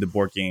inspirations in the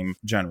board game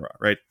genre,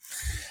 right?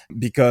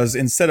 Because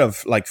instead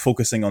of like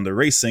focusing on the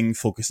racing,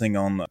 focusing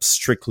on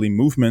strictly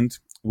movement,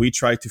 we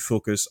try to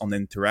focus on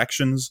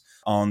interactions,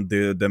 on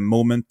the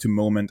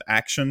moment-to-moment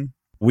action.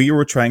 We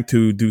were trying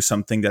to do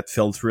something that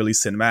felt really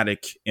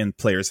cinematic in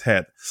players'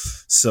 head.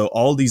 So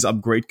all these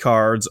upgrade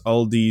cards,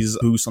 all these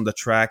boosts on the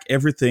track,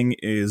 everything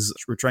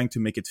we're trying to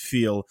make it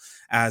feel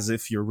as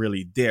if you're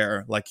really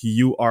there, like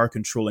you are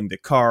controlling the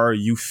car,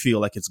 you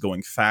feel like it's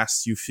going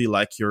fast, you feel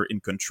like you're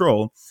in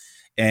control.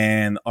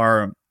 And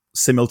our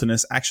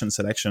simultaneous action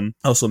selection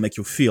also make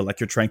you feel like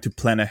you're trying to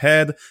plan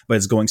ahead, but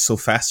it's going so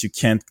fast you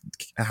can't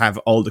have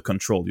all the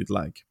control you'd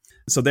like.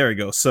 So there you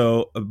go.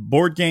 So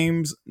board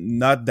games,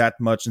 not that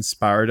much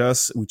inspired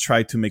us. We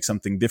tried to make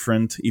something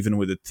different, even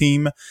with the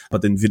theme.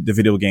 But in the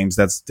video games,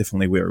 that's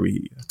definitely where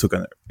we took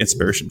an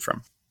inspiration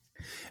from.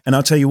 And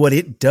I'll tell you what,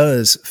 it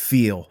does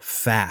feel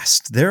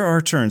fast. There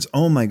are turns,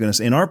 oh my goodness.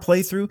 In our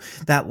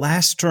playthrough, that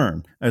last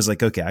turn, I was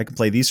like, okay, I can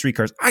play these 3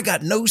 cards. I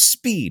got no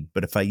speed,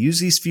 but if I use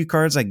these few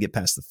cards, I can get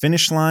past the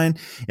finish line.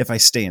 If I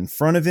stay in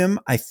front of him,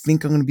 I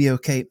think I'm going to be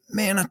okay.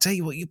 Man, I'll tell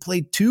you what, you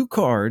played 2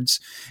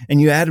 cards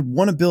and you added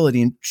 1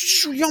 ability and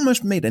you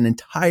almost made an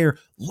entire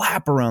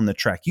lap around the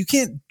track. You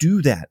can't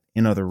do that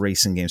in other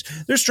racing games.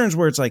 There's turns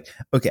where it's like,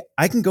 okay,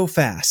 I can go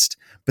fast,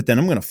 but then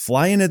I'm going to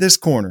fly into this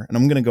corner and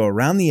I'm going to go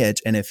around the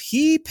edge. And if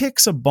he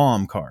picks a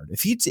bomb card,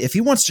 if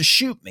he wants to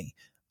shoot me,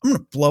 I'm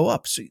going to blow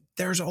up. So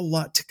there's a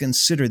lot to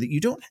consider that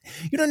you don't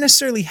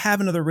necessarily have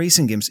in other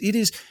racing games. It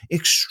is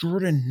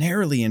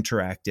extraordinarily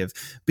interactive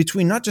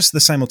between not just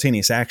the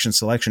simultaneous action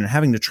selection and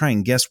having to try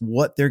and guess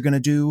what they're going to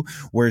do.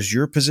 Where's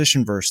your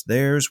position versus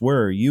theirs?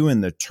 Where are you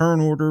in the turn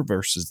order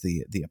versus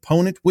the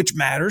opponent, which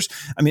matters.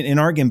 I mean, in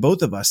our game,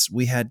 both of us,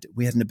 we had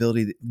an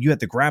ability that you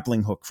had the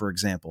grappling hook, for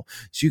example.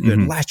 So you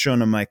could latch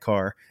onto my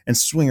car and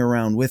swing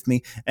around with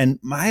me. And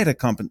I had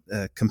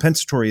a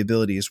compensatory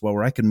ability as well,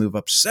 where I could move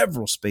up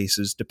several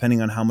spaces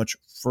depending on how much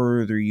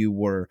further you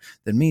were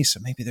than me. So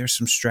maybe there's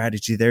some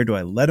strategy there. Do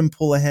I let him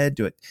pull ahead?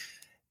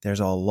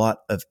 There's a lot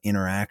of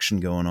interaction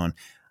going on.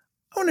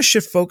 I want to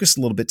shift focus a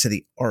little bit to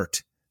the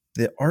art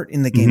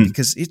in the game,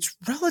 because it's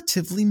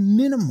relatively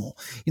minimal.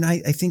 You know,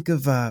 I think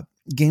of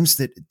games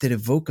that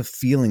evoke a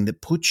feeling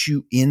that puts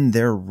you in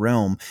their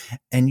realm,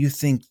 and you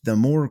think the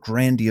more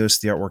grandiose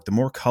the artwork, the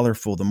more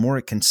colorful, the more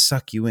it can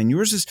suck you in.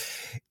 Yours is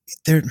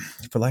there,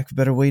 for lack of a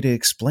better way to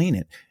explain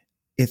it.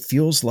 It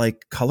feels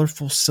like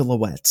colorful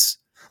silhouettes.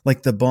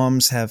 Like the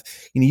bombs have,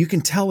 you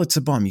can tell it's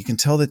a bomb. You can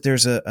tell that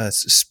there's a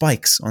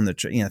spikes on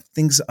the,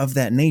 things of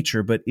that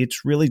nature, but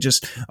it's really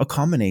just a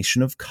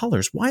combination of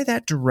colors. Why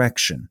that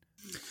direction?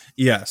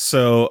 Yeah,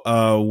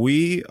 so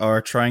we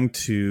are trying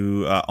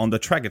to, on the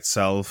track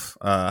itself,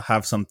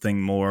 have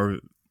something more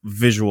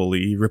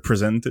visually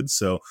represented.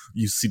 So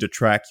you see the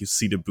track, you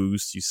see the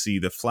boost, you see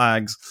the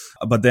flags.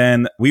 But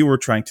then we were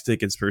trying to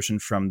take inspiration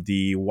from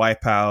the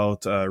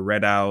Wipeout,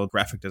 Redout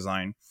graphic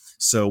design.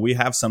 So we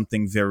have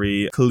something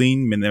very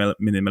clean,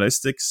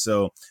 minimalistic.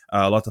 So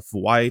a lot of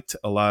white,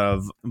 a lot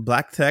of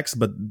black text,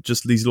 but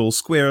just these little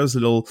squares,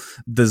 little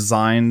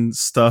design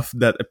stuff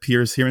that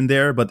appears here and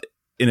there. But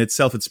in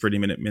itself, it's pretty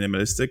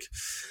minimalistic.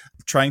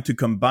 Trying to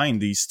combine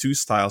these 2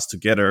 styles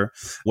together,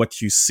 what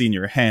you see in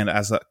your hand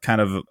as a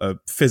kind of a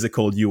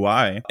physical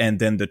UI, and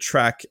then the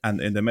track and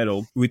in the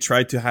middle, we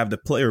try to have the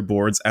player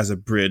boards as a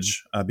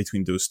bridge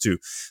between those 2.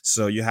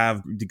 So you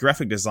have the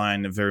graphic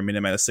design very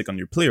minimalistic on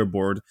your player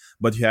board,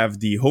 but you have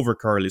the hover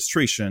car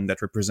illustration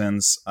that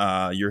represents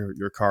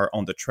your car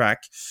on the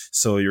track.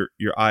 So your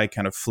eye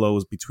kind of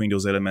flows between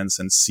those elements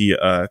and see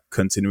a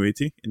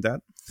continuity in that.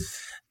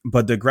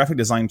 But the graphic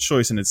design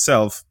choice in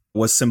itself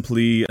was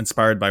simply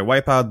inspired by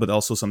Wipeout, but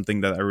also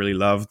something that I really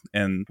loved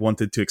and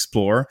wanted to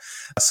explore.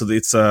 So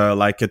it's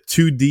like a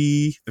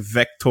 2D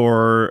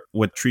vector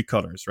with 3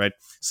 colors, right?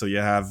 So you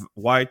have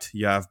white,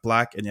 you have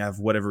black, and you have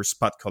whatever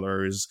spot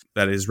color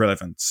that is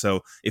relevant.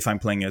 So if I'm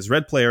playing as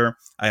red player,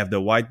 I have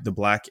the white, the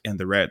black, and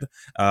the red.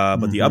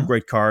 But the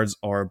upgrade cards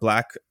are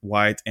black,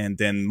 white, and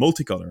then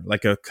multicolor,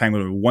 like a kind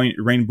of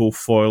rainbow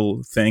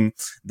foil thing.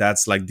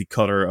 That's like the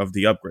color of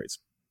the upgrades.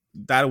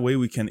 That way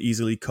we can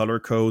easily color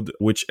code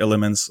which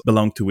elements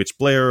belong to which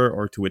player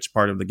or to which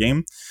part of the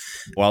game,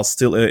 while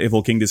still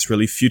evoking this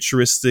really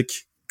futuristic,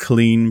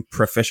 clean,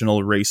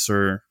 professional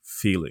racer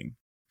feeling.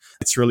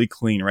 It's really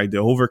clean, right?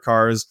 The hover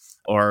cars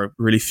are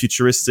really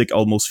futuristic,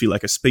 almost feel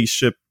like a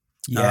spaceship.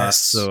 Yes.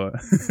 So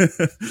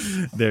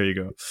there you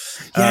go.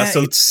 Yeah,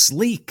 it's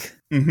sleek.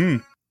 Mm-hmm.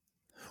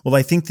 Well,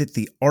 I think that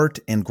the art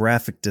and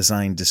graphic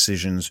design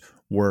decisions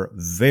were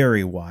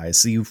very wise.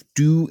 So you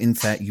do, in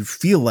fact, you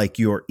feel like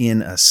you're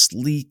in a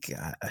sleek,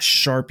 a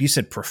sharp, you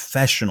said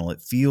professional.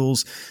 It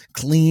feels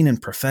clean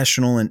and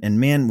professional. And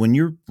man, when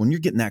you're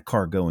getting that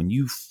car going,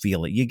 you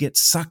feel it. You get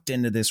sucked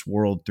into this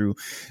world through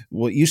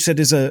what you said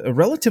is a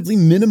relatively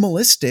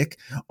minimalistic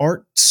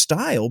art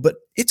style, but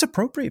it's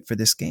appropriate for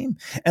this game.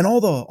 And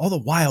all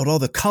the wild, all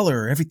the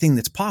color, everything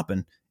that's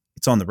popping,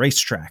 it's on the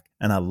racetrack.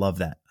 And I love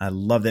that.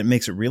 It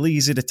makes it really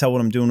easy to tell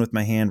what I'm doing with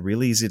my hand,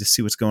 really easy to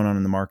see what's going on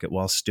in the market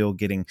while still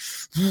getting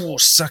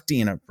sucked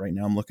in. Right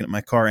now I'm looking at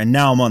my car and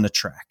now I'm on the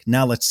track.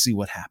 Now let's see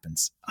what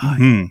happens.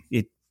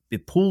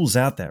 It pulls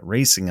out that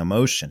racing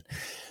emotion.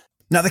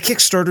 Now, the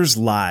Kickstarter's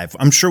live.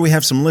 I'm sure we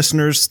have some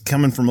listeners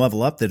coming from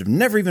Level Up that have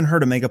never even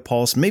heard of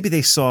Megapulse. Maybe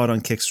they saw it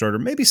on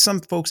Kickstarter. Maybe some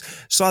folks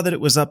saw that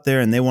it was up there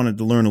and they wanted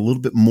to learn a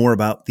little bit more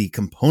about the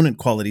component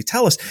quality.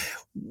 Tell us,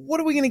 what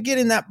are we going to get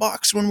in that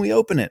box when we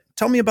open it?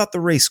 Tell me about the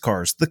race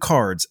cars, the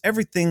cards,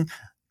 everything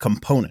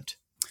component.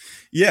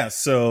 Yeah,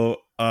 so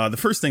the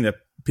first thing that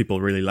people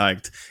really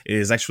liked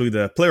is actually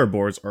the player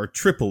boards are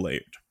triple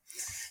layered.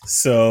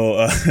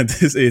 So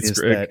is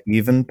that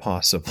even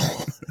possible?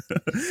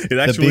 It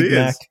actually the Big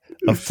Mac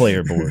of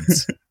player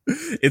boards.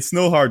 It's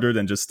no harder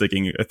than just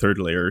sticking a third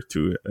layer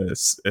to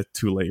a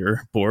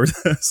two-layer board,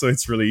 so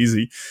it's really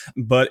easy.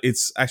 But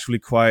it's actually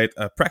quite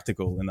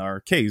practical in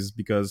our case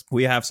because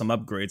we have some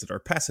upgrades that are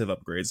passive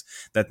upgrades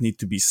that need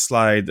to be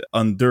slide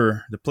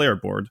under the player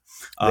board,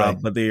 right.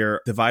 But they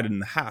are divided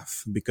in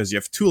half because you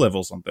have two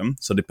levels on them.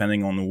 So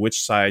depending on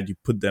which side you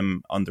put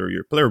them under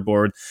your player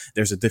board,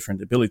 there's a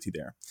different ability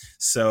there.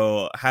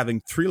 So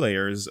having three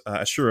layers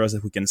assure us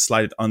that we can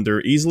slide it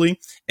under easily,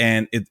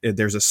 and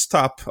there's a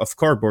stop of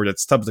cardboard that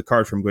stops the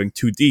card from going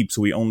too deep,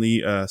 so we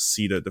only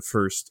see the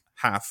first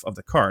half of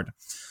the card.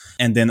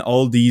 And then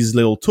all these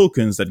little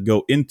tokens that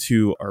go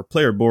into our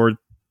player board,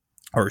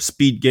 our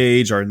speed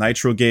gauge, our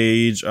nitro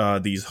gauge,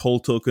 these whole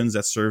tokens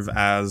that serve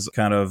as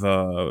kind of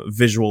a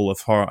visual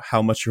of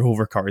how much your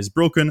hovercar is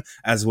broken,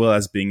 as well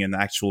as being an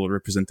actual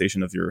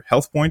representation of your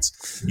health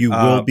points. You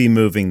will be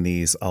moving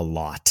these a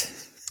lot.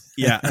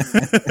 Yeah,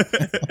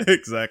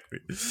 exactly.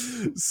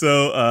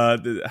 So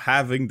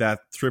having that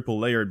triple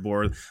layered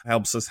board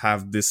helps us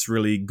have this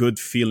really good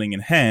feeling in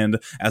hand,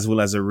 as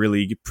well as a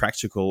really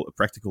practical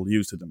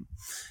use to them.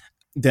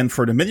 Then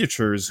for the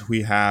miniatures,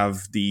 we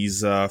have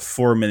these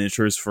 4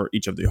 miniatures for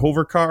each of the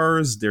hover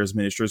cars. There's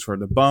miniatures for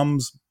the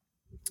bums.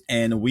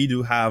 And we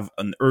do have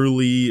an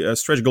early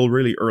stretch goal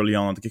really early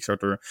on the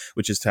Kickstarter,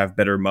 which is to have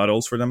better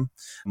models for them,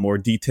 more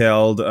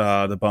detailed,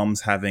 the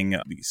bombs having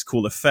these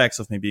cool effects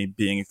of maybe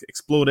being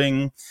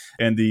exploding,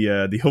 and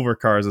the hover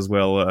cars as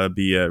well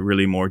be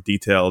really more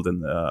detailed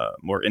and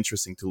more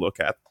interesting to look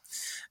at.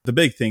 The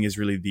big thing is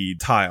really the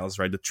tiles,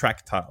 right? The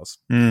track tiles.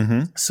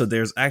 Mm-hmm. So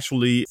there's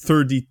actually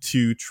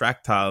 32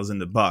 track tiles in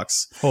the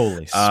box.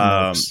 Holy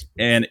smokes.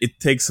 And it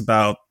takes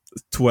about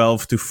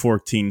 12 to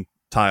 14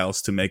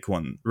 tiles to make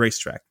one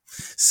racetrack.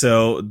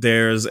 So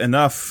there's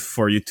enough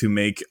for you to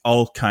make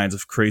all kinds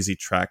of crazy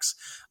tracks.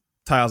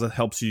 Tiles that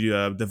helps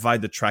you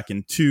divide the track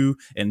in two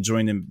and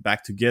join them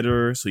back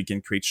together, so you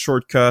can create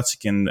shortcuts, you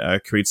can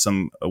create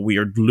some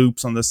weird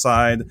loops on the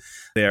side.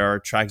 There are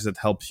tracks that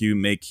help you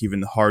make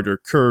even harder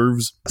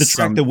curves. The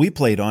track that we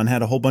played on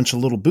had a whole bunch of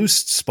little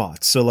boost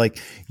spots, so like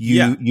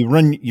you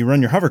run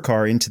your hover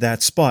car into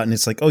that spot and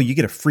it's like, oh, you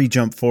get a free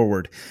jump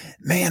forward.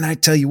 Man, I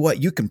tell you what,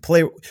 you can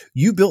play.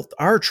 You built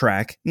our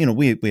track,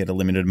 we had a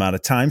limited amount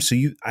of time, so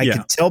I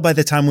could tell by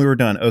the time we were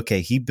done,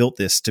 okay, he built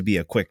this to be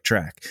a quick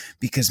track,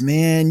 because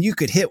man, you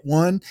could hit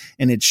one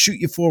and it'd shoot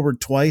you forward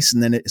twice,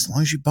 and then as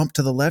long as you bump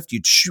to the left,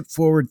 you'd shoot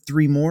forward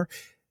 3 more.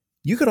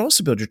 You could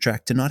also build your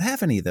track to not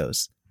have any of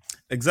those.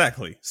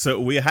 Exactly. So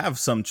we have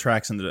some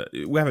tracks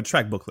we have a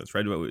track booklet,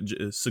 right? Which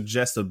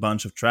suggests a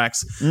bunch of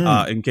tracks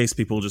in case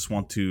people just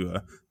want to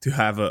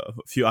have a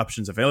few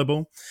options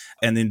available.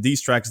 And in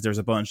these tracks, there's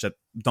a bunch that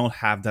don't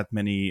have that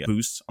many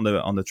boosts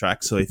on the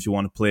track. So if you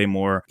want to play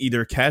more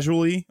either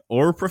casually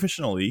or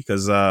professionally,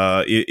 because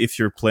if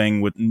you're playing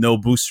with no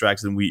boost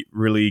tracks, then we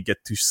really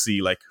get to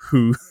see like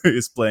who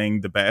is playing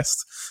the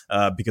best,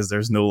 because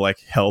there's no like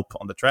help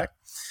on the track.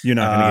 You're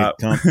not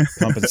going to get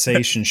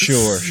compensation.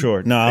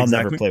 Sure. No, I'll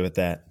never play with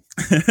that.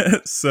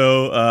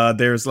 So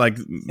there's like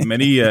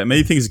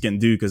many things you can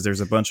do, because there's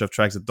a bunch of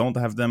tracks that don't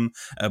have them,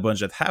 a bunch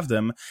that have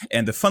them,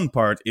 and the fun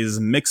part is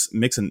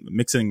mixing,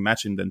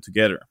 matching them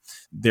together.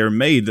 They're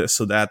made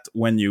so that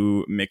when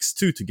you mix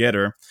 2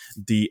 together,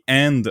 the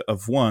end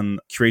of one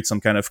creates some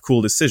kind of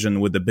cool decision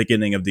with the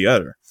beginning of the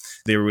other.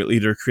 They will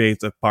either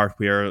create a part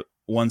where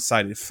one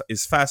side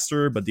is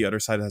faster, but the other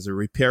side has a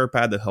repair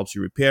pad that helps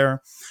you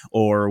repair,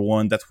 or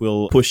one that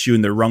will push you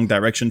in the wrong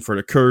direction for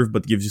the curve,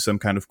 but gives you some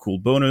kind of cool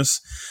bonus.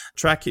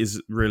 Track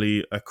is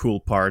really a cool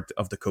part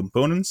of the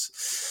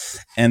components.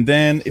 And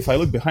then if I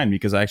look behind me,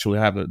 because I actually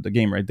have the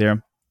game right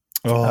there,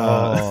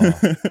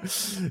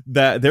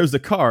 that there's the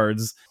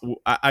cards.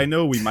 I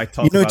know we might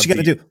talk about. What you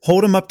got to do?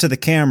 Hold them up to the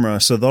camera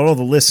so that all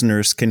the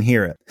listeners can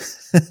hear it.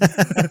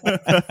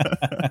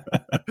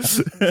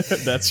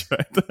 That's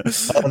right.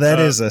 Oh, that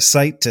is a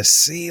sight to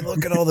see.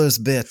 Look at all those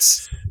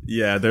bits.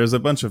 Yeah, there's a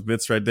bunch of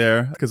bits right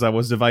there, because I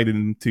was divided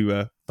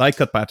into die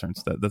cut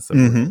patterns. That's what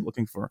we're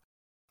looking for.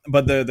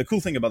 But the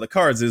cool thing about the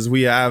cards is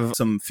we have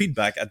some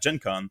feedback at Gen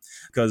Con,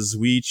 because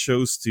we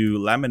chose to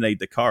laminate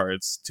the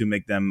cards to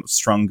make them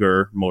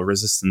stronger, more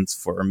resistant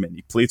for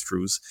many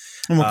playthroughs.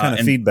 And what kind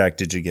of feedback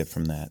did you get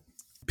from that?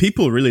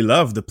 People really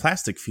love the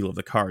plastic feel of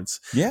the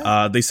cards.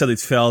 Yeah. They said it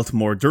felt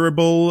more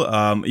durable,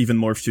 even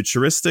more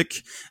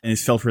futuristic, and it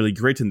felt really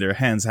great in their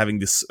hands, having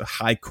this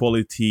high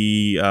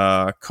quality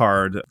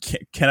card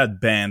cannot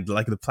bend,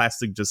 like the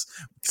plastic just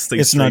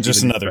stays. It's not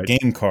just another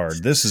game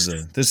card. This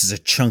is a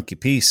chunky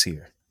piece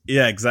here.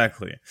 Yeah,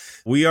 exactly.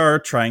 We are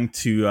trying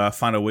to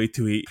find a way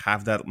to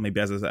have that maybe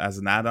as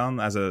an add-on,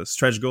 as a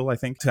stretch goal, I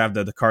think, to have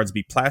the cards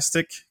be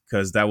plastic,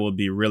 because that would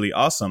be really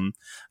awesome.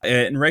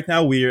 And right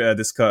now we're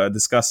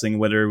discussing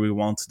whether we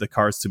want the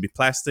cards to be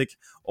plastic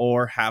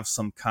or have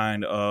some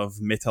kind of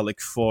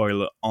metallic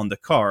foil on the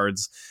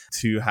cards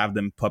to have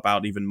them pop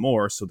out even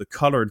more. So the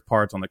colored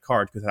part on the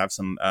card could have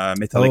some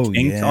metallic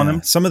ink on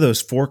them. Some of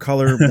those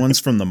 4-color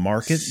ones from the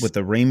market with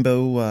the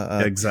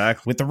rainbow,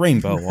 exactly, with the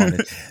rainbow on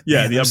it.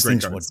 Yeah, Man, the those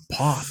upgrade things cards would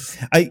pop.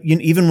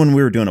 Even when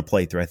we were doing a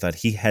playthrough, I thought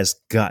he has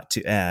got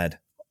to add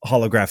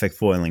holographic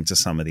foiling to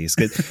some of these.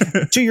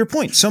 To your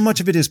point, so much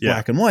of it is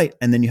black and white,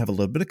 and then you have a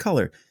little bit of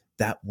color.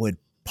 That would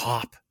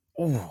pop.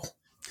 Oh,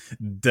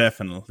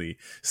 definitely.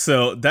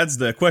 So that's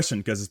the question,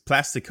 because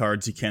plastic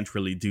cards, you can't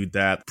really do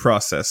that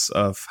process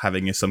of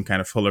having some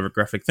kind of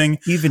holographic thing.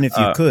 Even if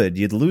you could,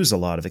 you'd lose a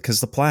lot of it because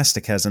the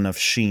plastic has enough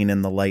sheen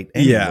in the light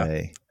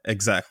anyway. Yeah,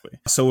 exactly.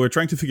 So we're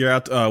trying to figure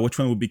out which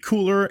one would be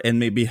cooler, and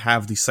maybe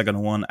have the second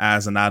one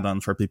as an add-on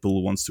for people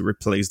who wants to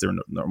replace their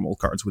normal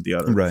cards with the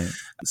other. Right.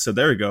 So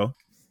there we go.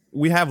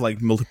 We have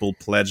like multiple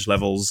pledge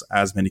levels,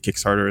 as many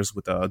Kickstarters,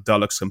 with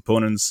deluxe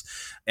components,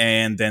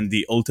 and then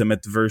the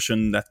ultimate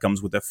version that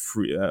comes with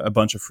a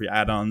bunch of free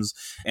add-ons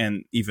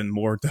and even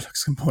more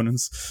deluxe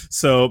components.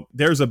 So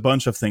there's a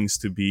bunch of things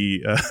to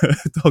be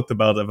talked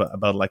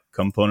about like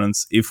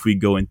components if we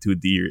go into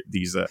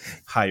these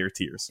higher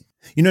tiers.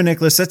 You know,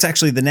 Nicholas, that's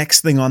actually the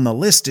next thing on the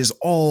list is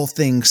all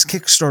things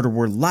Kickstarter.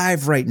 We're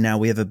live right now.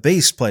 We have a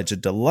base pledge, a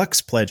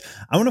deluxe pledge.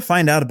 I want to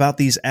find out about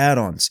these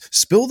add-ons.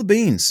 Spill the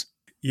beans.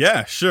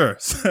 Yeah, sure.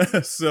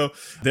 So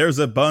there's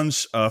a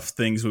bunch of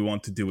things we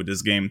want to do with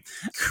this game.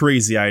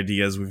 Crazy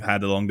ideas we've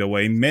had along the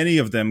way. Many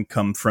of them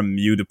come from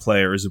you, the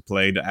players who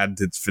played at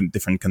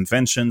different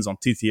conventions on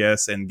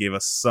TTS and gave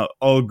us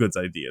all good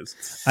ideas.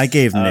 I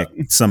gave Nick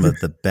some of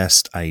the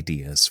best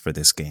ideas for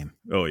this game.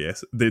 Oh,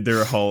 yes.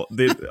 They're all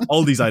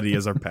these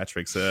ideas are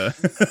Patrick's.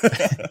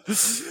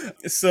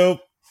 So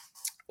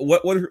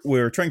what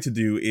we're trying to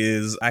do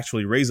is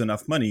actually raise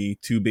enough money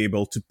to be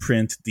able to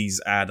print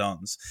these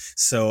add-ons.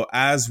 So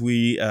as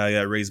we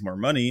raise more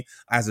money,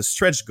 as a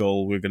stretch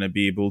goal, we're going to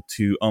be able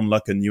to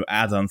unlock a new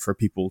add-on for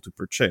people to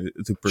purchase,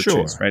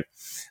 Sure. right?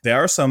 There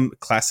are some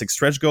classic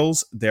stretch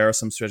goals. There are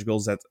some stretch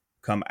goals that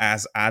come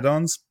as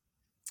add-ons.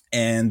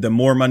 And the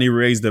more money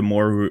raised, the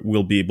more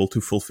we'll be able to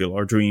fulfill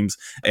our dreams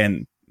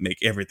and make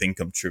everything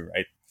come true,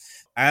 right?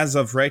 As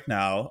of right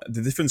now,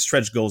 the different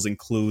stretch goals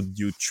include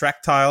new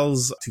track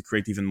tiles to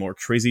create even more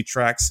crazy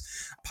tracks,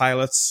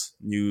 pilots,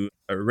 new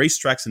race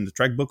tracks in the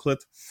track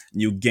booklet,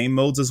 new game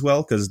modes as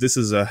well, because this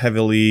is a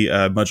heavily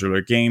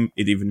modular game.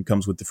 It even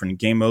comes with different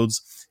game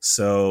modes.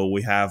 So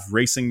we have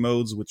racing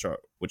modes, which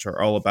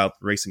are all about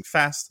racing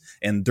fast,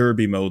 and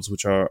derby modes,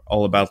 which are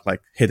all about like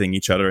hitting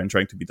each other and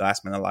trying to be the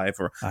last man alive,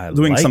 or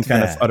doing some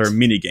kind of other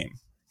mini game.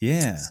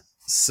 Yeah.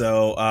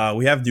 So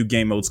we have new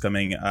game modes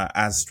coming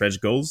as stretch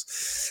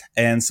goals,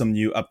 and some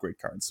new upgrade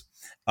cards.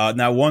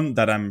 Now, one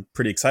that I'm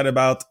pretty excited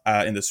about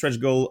in the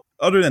stretch goal,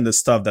 other than the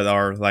stuff that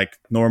are like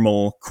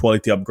normal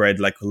quality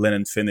upgrade, like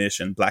linen finish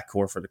and black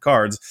core for the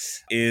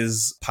cards,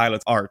 is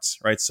pilot art,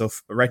 right? So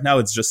right now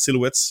it's just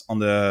silhouettes on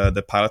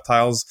the pilot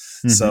tiles.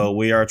 Mm-hmm. So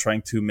we are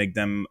trying to make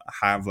them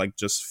have like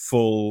just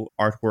full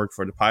artwork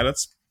for the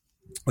pilots,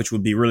 which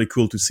would be really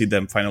cool to see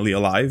them finally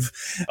alive,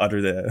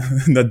 other than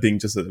not being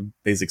just a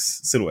basic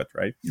silhouette,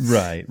 right?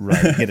 Right.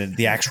 Get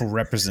the actual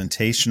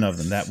representation of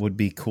them. That would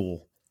be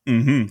cool.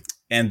 Mm-hmm.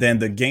 And then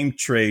the game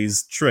tray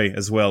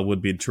as well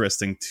would be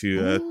interesting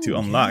to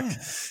unlock. Yeah.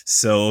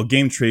 So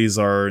game trays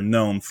are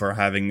known for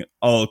having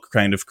all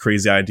kind of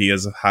crazy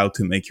ideas of how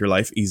to make your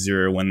life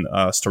easier when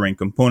storing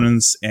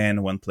components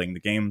and when playing the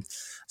game.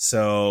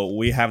 So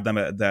we have them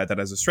that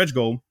as a stretch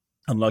goal.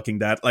 Unlocking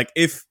that, like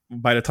if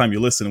by the time you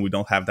listen we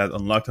don't have that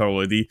unlocked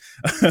already,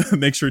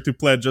 make sure to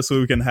pledge just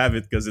so we can have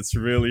it, because it's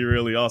really,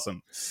 really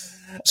awesome.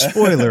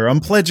 Spoiler, I'm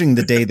pledging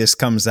the day this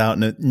comes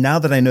out, and now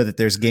that I know that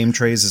there's game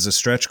trays as a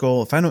stretch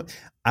goal,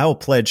 I'll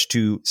pledge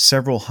to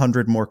several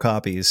hundred more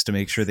copies to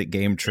make sure that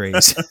game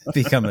trays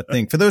become a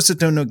thing. For those that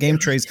don't know, game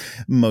trays,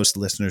 most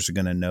listeners are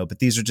going to know, but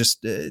these are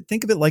just,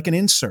 think of it like an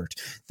insert.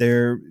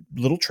 They're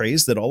little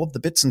trays that all of the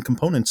bits and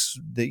components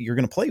that you're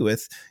going to play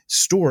with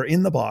store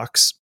in the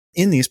box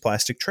in these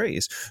plastic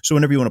trays. So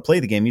whenever you want to play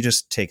the game, you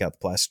just take out the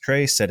plastic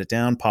tray, set it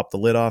down, pop the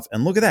lid off,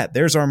 and look at that.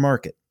 There's our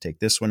market. Take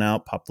this one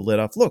out, pop the lid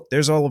off. Look,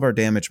 there's all of our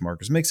damage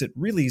markers. Makes it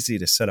really easy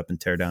to set up and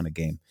tear down a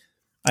game.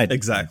 I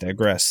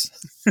digress.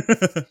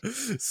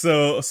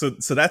 So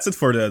that's it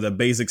for the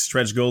basic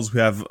stretch goals. We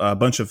have a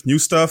bunch of new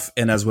stuff,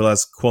 and as well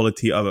as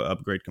quality of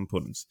upgrade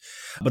components.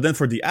 But then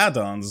for the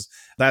add-ons,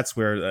 that's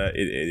where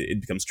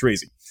it becomes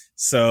crazy.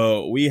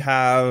 So we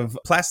have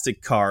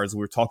plastic cards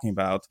we're talking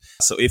about.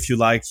 So if you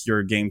like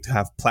your game to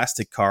have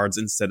plastic cards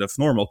instead of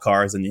normal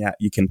cards, then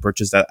you can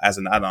purchase that as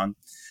an add-on.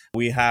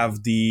 We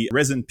have the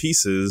resin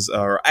pieces,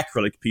 or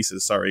acrylic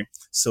pieces, sorry.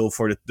 So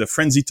for the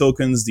frenzy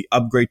tokens, the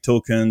upgrade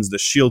tokens, the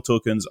shield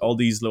tokens, all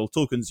these little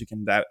tokens, you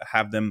can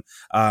have them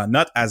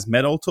not as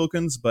metal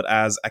tokens, but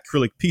as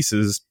acrylic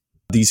pieces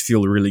These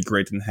feel really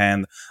great in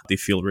hand. They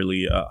feel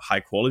really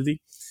high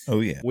quality. Oh,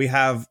 yeah. We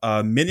have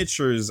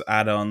miniatures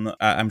add-on.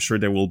 I'm sure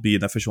there will be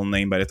an official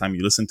name by the time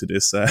you listen to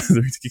this during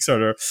the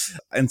Kickstarter.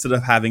 Instead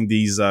of having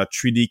these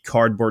 3D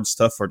cardboard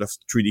stuff for the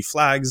 3D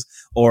flags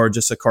or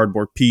just a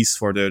cardboard piece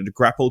for the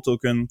grapple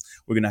token,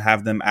 we're going to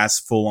have them as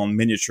full-on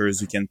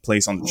miniatures you can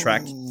place on the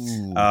track.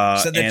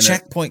 So the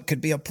checkpoint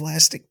could be a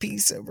plastic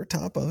piece over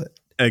top of it.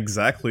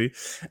 Exactly.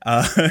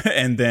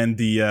 And then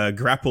the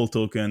grapple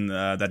token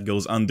that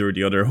goes under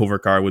the other hover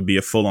car would be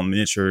a full-on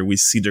miniature. We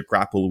see the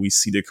grapple, we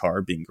see the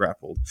car being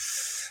grappled.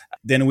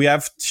 Then we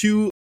have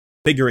 2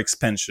 bigger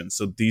expansions.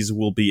 So these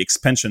will be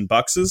expansion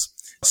boxes.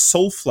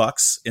 Soul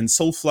Flux. In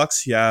Soul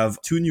Flux, you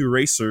have 2 new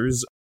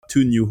racers,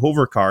 2 new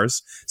hover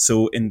cars.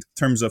 So in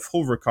terms of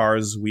hover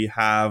cars, we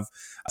have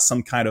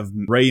some kind of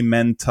Ray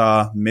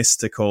Menta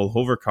mystical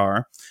hover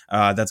car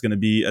that's going to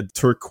be a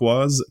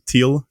turquoise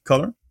teal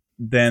color.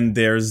 Then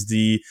there's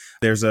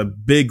a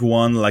big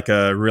one, like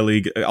a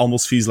really,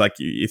 almost feels like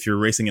if you're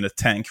racing in a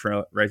tank,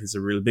 right? It's a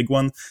really big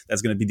one.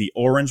 That's going to be the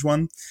orange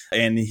one.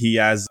 And he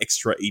has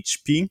extra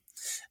HP.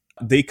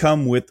 They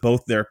come with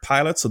both their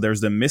pilots. So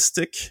there's the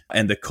Mystic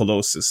and the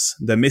Colossus.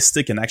 The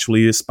Mystic can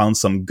actually spawn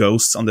some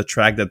ghosts on the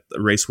track that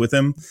race with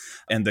him.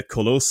 And the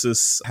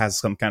Colossus has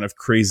some kind of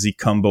crazy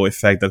combo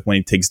effect that when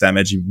he takes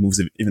damage, he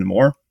moves even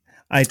more.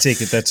 I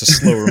take it that's a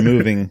slower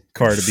moving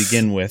car to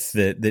begin with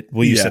that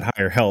well, you said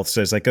higher health.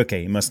 So it's like,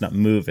 okay, he must not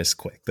move as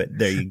quick. But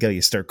there you go.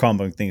 You start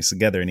comboing things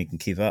together and he can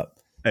keep up.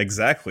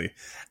 Exactly.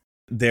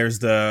 There's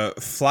the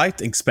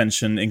flight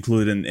expansion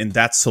included in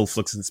that Soul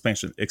Flux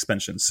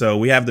expansion. So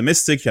we have the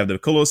Mystic, you have the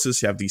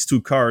Colossus, you have these 2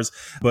 cars,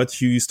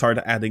 but you start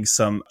adding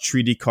some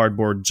 3D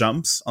cardboard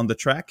jumps on the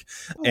track.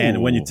 Ooh.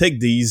 And when you take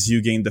these, you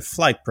gain the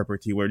flight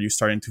property where you're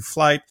starting to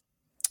fly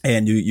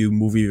and you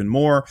move even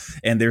more.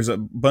 And there's a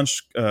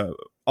bunch,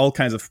 all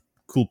kinds of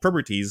cool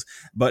properties,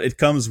 but it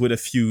comes with a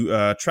few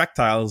track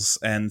tiles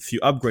and few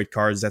upgrade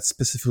cards that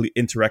specifically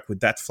interact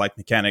with that flight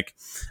mechanic,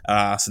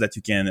 so that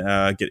you can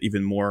get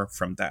even more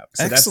from that.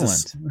 So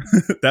excellent.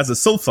 That's a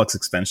Soul Flux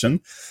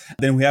expansion.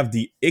 Then we have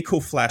the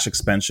Echo Flash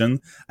expansion,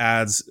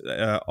 adds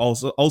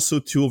also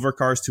 2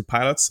 overcars, 2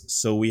 pilots.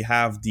 So we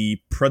have the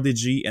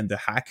Prodigy and the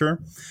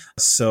Hacker.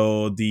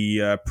 So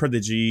the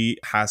Prodigy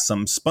has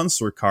some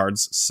sponsor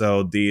cards,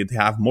 so they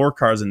have more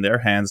cards in their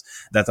hands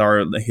that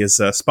are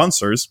his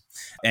sponsors,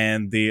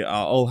 and they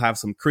all have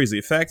some crazy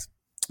effect.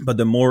 But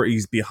the more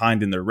he's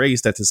behind in the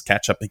race, that's his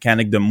catch-up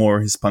mechanic, the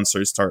more his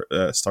sponsor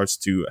starts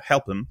to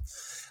help him.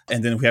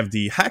 And then we have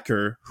the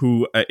Hacker,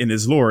 who in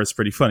his lore is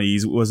pretty funny.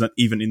 He wasn't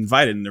even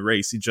invited in the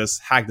race. He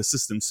just hacked the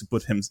systems to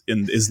put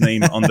his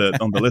name on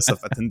the list of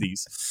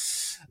attendees.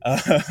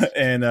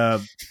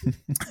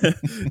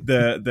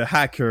 The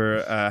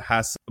Hacker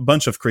has a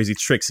bunch of crazy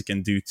tricks he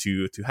can do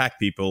to hack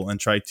people and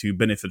try to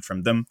benefit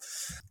from them.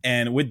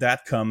 And with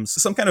that comes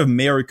some kind of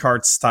Mario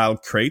Kart style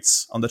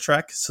crates on the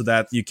track, so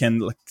that you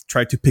can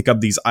try to pick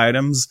up these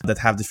items that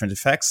have different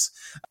effects.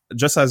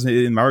 Just as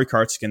in Mario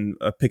Kart, you can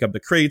pick up the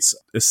crates,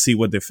 see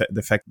what the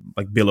effect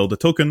like below the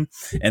token,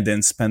 and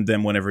then spend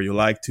them whenever you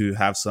like to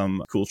have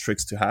some cool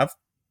tricks to have.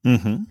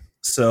 Mm-hmm.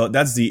 So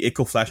that's the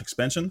Echo Flash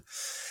expansion.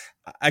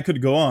 I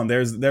could go on.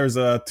 There's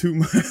a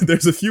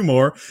few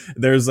more.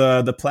 There's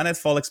the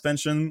Planetfall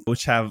expansion,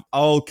 which have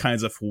all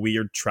kinds of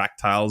weird track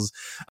tiles.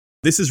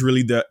 This is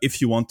really if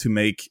you want to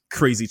make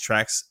crazy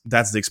tracks,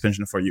 that's the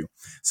expansion for you.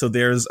 So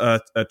there's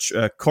a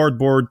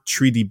cardboard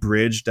 3D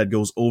bridge that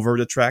goes over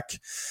the track.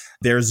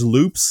 There's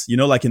loops,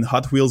 like in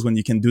Hot Wheels when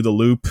you can do the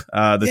loop,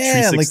 the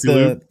 360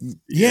 loop.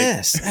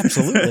 Yes,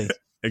 absolutely.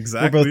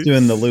 Exactly. We're both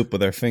doing the loop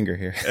with our finger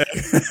here.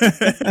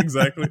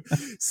 Exactly.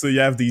 So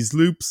you have these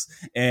loops,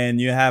 and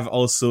you have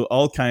also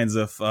all kinds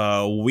of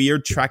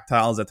weird track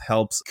tiles that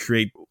helps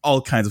create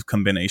all kinds of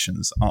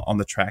combinations on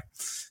the track.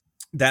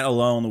 That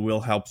alone will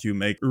help you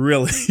make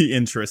really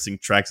interesting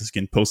tracks you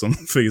can post on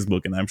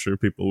Facebook, and I'm sure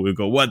people will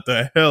go, "What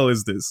the hell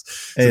is this?"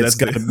 So it's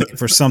got to be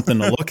for something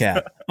to look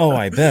at. Oh,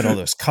 I bet all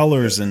those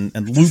colors and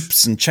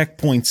loops and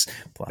checkpoints.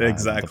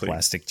 Exactly. The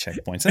plastic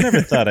checkpoints. I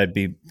never thought I'd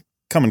be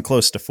coming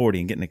close to 40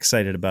 and getting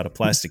excited about a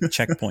plastic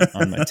checkpoint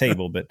on my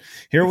table, but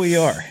here we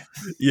are.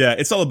 Yeah,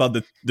 it's all about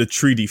the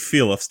 3D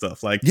feel of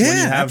stuff. Like when you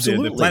have the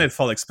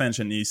Planetfall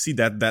expansion, you see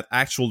that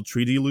actual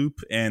 3D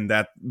loop and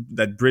that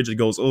bridge that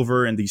goes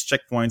over and these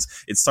checkpoints,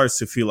 it starts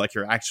to feel like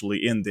you're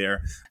actually in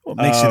there. Well,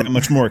 it makes you that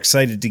much more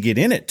excited to get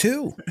in it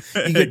too.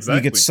 You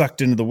get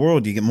sucked into the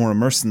world, you get more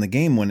immersed in the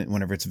game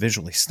whenever it's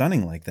visually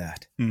stunning like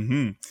that.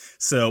 Mm-hmm.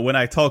 So when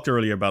I talked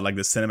earlier about like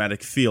the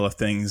cinematic feel of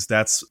things,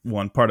 that's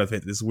one part of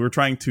it. Is we're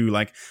trying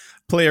to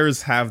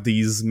players have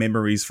these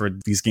memories for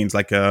these games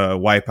like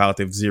Wipeout,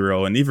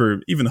 F-Zero, and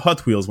even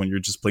Hot Wheels when you're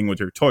just playing with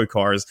your toy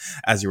cars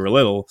as you were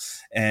little.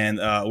 And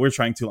we're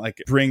trying to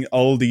bring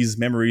all these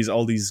memories,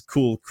 all these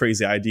cool,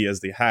 crazy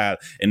ideas they had,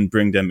 and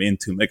bring them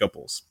into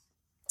Megapulse.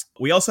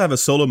 We also have a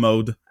solo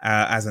mode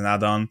as an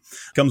add-on.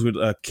 It comes with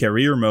a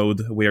career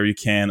mode where you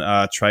can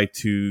try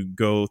to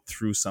go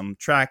through some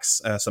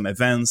tracks, some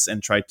events,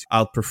 and try to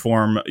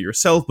outperform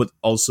yourself, but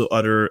also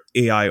other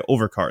AI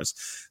hovercars.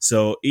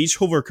 So each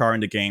hovercar in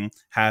the game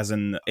has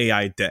an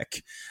AI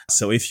deck.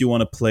 So if you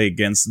want to play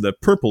against the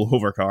purple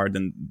hovercar,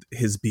 then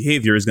his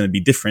behavior is going to be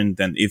different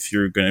than if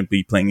you're going to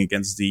be playing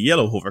against the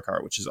yellow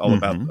hovercar, which is all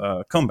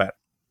about combat.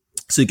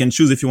 So you can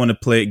choose if you want to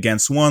play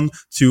against 1,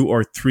 2,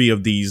 or 3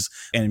 of these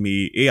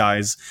enemy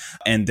AIs.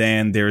 And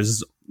then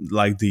there's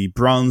like the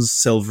bronze,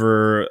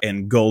 silver,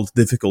 and gold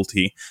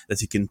difficulty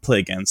that you can play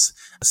against.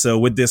 So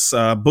with this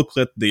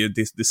booklet,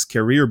 this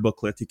career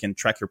booklet, you can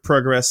track your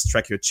progress,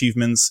 track your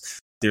achievements.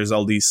 There's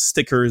all these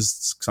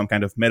stickers, some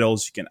kind of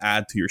medals you can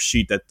add to your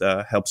sheet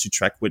that helps you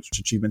track which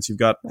achievements you've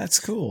got. That's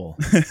cool.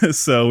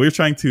 So we're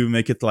trying to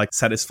make it like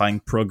satisfying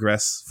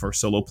progress for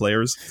solo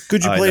players.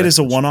 Could you play it as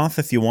a one-off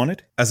if you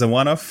wanted? As a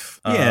one-off?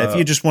 Yeah, if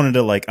you just wanted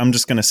to, like, I'm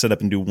just going to set up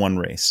and do one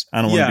race.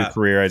 I don't want to do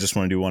career. I just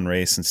want to do one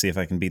race and see if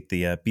I can beat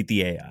the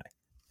AI.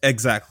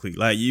 Exactly.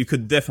 Like, you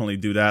could definitely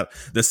do that.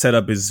 The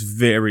setup is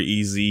very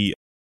easy.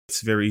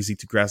 It's very easy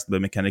to grasp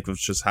the mechanic of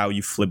just how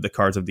you flip the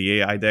cards of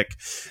the AI deck.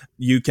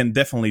 You can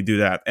definitely do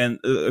that. And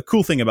a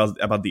cool thing about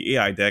the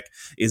AI deck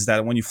is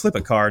that when you flip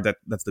a card,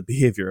 that's the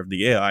behavior of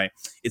the AI,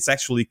 it's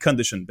actually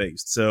condition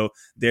based. So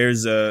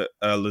there's a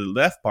little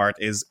left part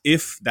is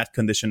if that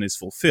condition is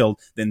fulfilled,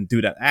 then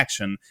do that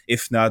action.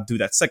 If not, do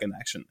that second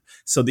action.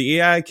 So the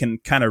AI can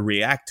kind of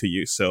react to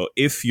you. So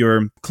if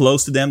you're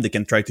close to them, they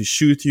can try to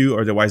shoot you,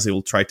 or otherwise they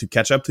will try to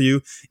catch up to you.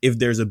 If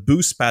there's a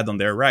boost pad on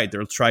their right,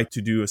 they'll try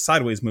to do a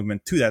sideways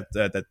movement to that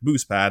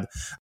boost pad.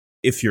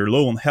 If you're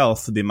low on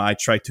health, they might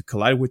try to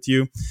collide with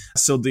you.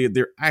 So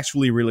they're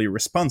actually really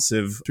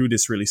responsive through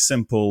this really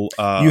simple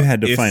you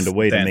had to find a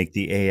way to make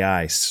the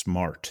AI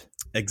smart.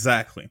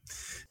 Exactly.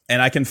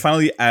 And I can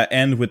finally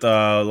end with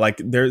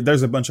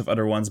there's a bunch of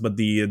other ones, but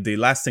the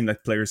last thing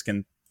that players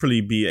can really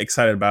be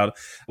excited about,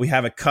 we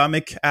have a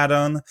comic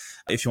add-on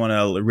if you want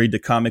to read the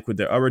comic with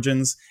their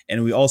origins,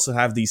 and we also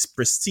have these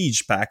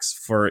prestige packs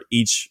for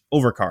each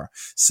overcar.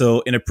 So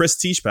in a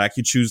prestige pack,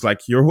 you choose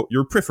like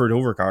your preferred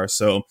overcar.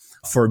 So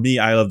for me,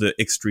 I love the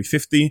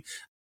X350.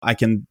 I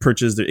can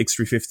purchase the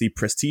X350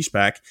 prestige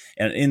pack,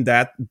 and in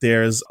that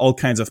there's all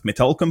kinds of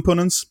metal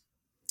components.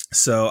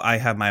 So I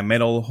have my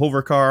metal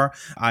hovercar,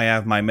 I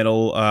have my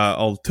metal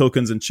all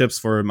tokens and chips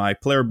for my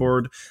player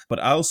board, but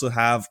I also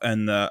have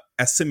an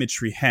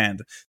asymmetry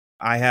hand.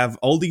 I have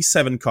all these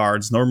 7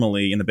 cards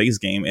normally in the base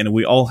game, and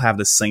we all have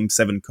the same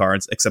 7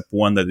 cards except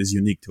one that is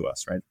unique to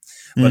us, right?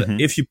 But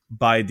if you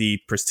buy the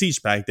prestige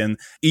pack, then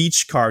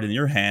each card in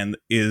your hand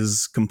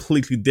is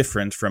completely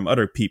different from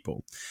other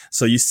people.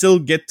 So you still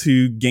get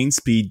to gain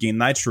speed, gain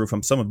nitro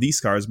from some of these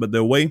cards, but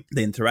the way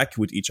they interact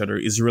with each other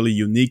is really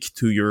unique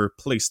to your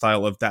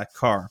playstyle of that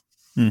car.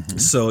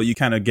 So you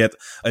kind of get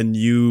a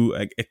new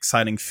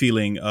exciting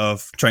feeling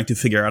of trying to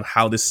figure out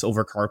how this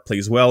overcar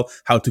plays well,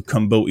 how to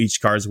combo each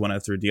cards one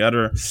after the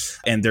other.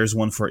 And there's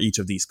one for each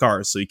of these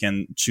cars. So you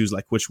can choose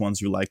like which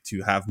ones you like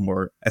to have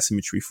more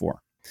asymmetry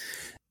for.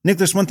 Nick,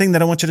 there's one thing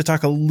that I want you to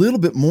talk a little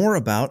bit more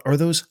about are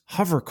those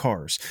hover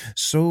cars.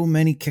 So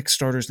many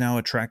Kickstarters now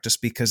attract us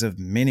because of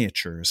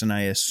miniatures, and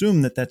I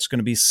assume that that's going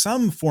to be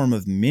some form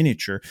of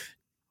miniature.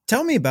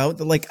 Tell me about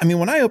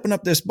when I open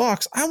up this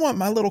box, I want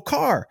my little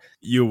car.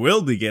 You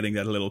will be getting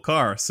that little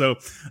car. So,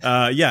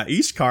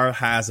 each car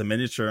has a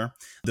miniature.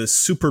 The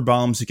super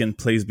bombs you can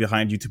place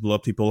behind you to blow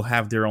up people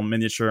have their own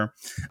miniature.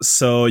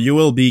 So you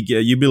will be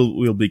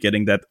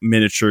getting that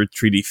miniature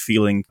 3D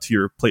feeling to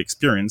your play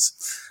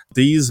experience.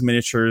 These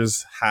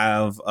miniatures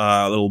have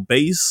a little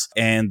base,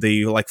 and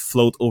they like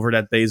float over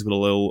that base with a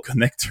little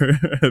connector.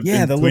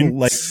 Yeah, the little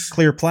like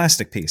clear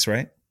plastic piece,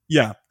 right?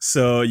 Yeah,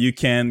 so you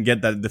can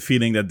get the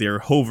feeling that they're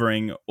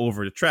hovering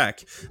over the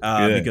track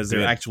because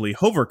they're actually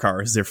hover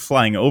cars. They're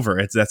flying over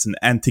it. That's an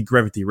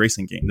anti-gravity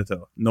racing game. That's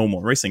a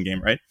normal racing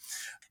game, right?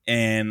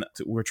 And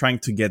we're trying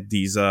to get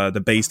these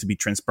the base to be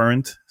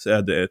transparent,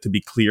 to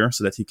be clear,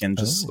 so that you can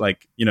just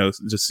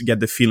just get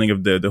the feeling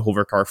of the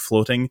hover car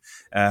floating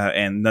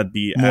and not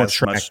be more as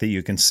track much that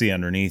you can see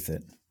underneath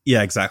it.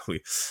 Yeah,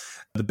 exactly.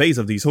 The base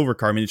of these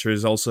hovercar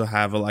miniatures also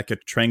have a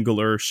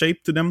triangular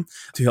shape to them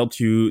to help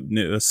you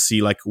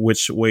see like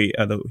which way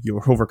your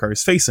hovercar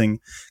is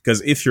facing.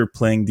 Because if you're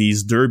playing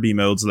these derby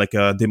modes like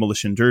a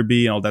demolition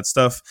derby and all that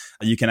stuff,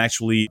 you can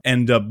actually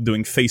end up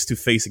doing face to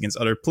face against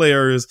other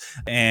players,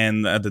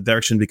 and the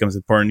direction becomes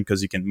important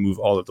because you can move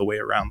all of the way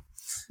around.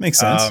 Makes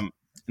sense.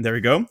 There we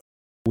go.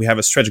 We have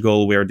a stretch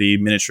goal where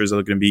the miniatures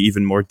are going to be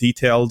even more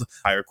detailed,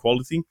 higher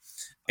quality.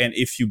 And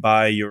if you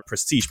buy your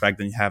prestige pack,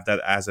 then you have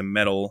that as a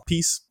metal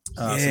piece.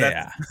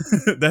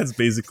 So that's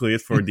basically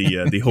it for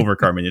the hover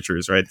car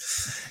miniatures, right?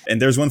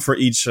 And there's one for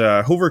each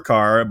hover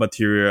car, but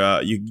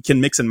you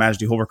can mix and match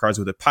the hover cars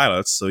with the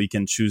pilots. So you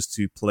can choose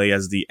to play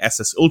as the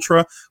SS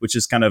Ultra, which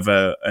is kind of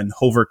a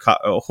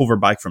hover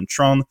bike from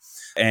Tron.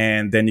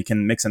 And then you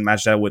can mix and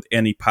match that with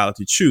any pilot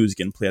you choose.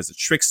 You can play as the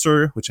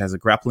Trickster, which has a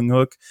grappling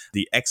hook,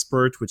 the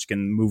Expert, which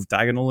can move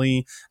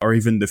diagonally, or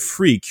even the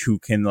Freak, who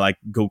can like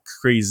go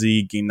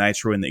crazy, gain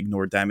nitro, and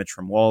ignore damage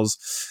from walls.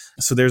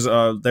 So there's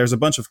a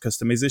bunch of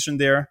customization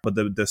there, but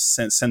the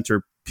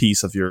center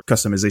piece of your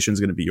customization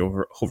is going to be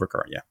your hover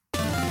car. Yeah.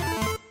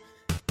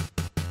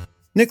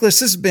 Nicholas,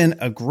 this has been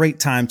a great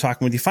time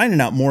talking with you,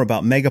 finding out more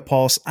about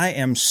Megapulse. I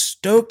am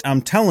stoked.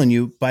 I'm telling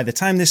you, by the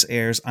time this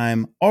airs,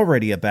 I'm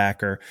already a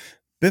backer.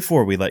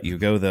 Before we let you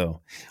go,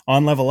 though,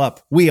 on Level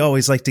Up, we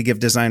always like to give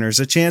designers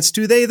a chance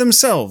to they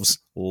themselves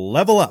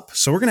level up.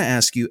 So we're going to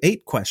ask you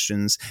 8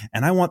 questions,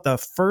 and I want the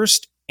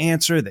first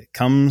answer that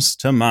comes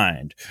to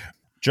mind.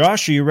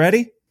 Josh, are you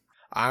ready?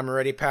 I'm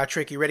ready,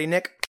 Patrick. You ready,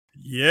 Nick?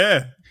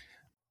 Yeah.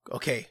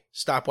 Okay,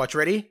 stopwatch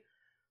ready?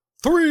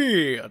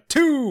 3,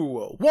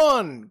 2,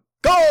 1,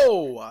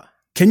 go!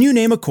 Can you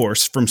name a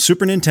course from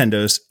Super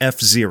Nintendo's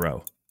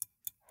F-Zero?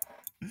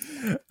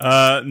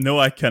 No,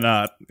 I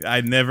cannot.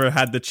 I never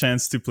had the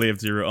chance to play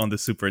F-Zero on the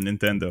Super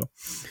Nintendo.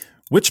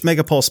 Which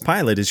Megapulse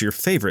pilot is your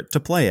favorite to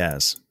play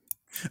as?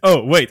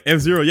 Oh, wait,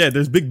 F-Zero, yeah,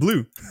 there's Big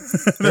Blue.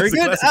 Very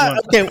good.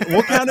 Okay,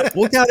 we'll count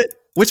it.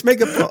 Which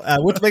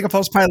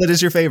Megapulse pilot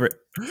is your favorite?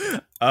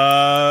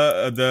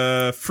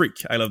 The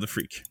Freak. I love the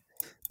Freak.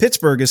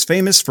 Pittsburgh is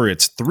famous for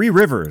its 3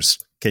 rivers.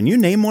 Can you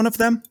name one of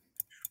them?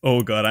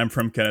 Oh, God, I'm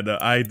from Canada.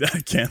 I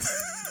can't.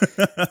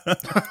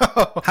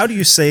 How do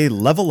you say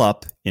level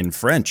up in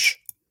French?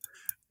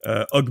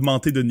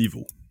 Augmenter de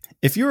niveau.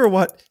 If you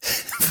were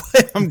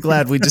I'm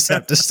glad we just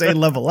have to say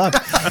level up.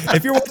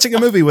 If you're watching a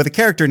movie with a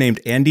character named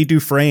Andy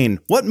Dufresne,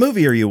 what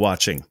movie are you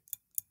watching?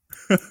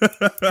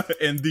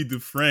 Andy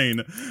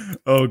Dufresne.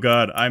 Oh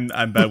God, I'm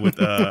bad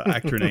with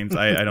actor names.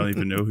 I don't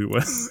even know who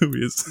he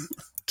is.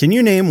 Can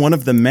you name one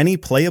of the many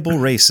playable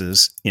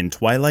races in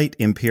Twilight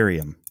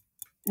Imperium?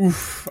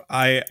 Oof,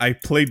 I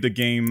played the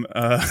game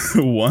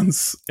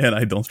once, and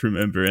I don't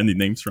remember any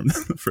names from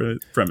it.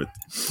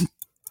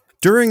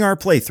 During our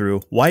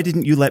playthrough, why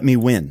didn't you let me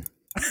win?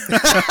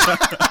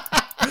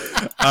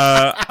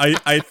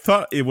 I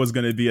thought it was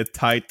going to be a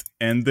tight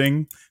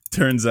ending.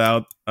 Turns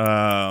out,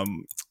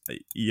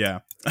 yeah,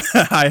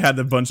 I had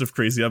a bunch of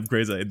crazy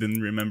upgrades I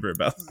didn't remember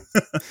about.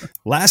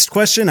 Last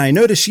question. I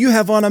notice you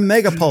have on a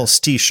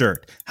Megapulse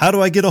t-shirt. How do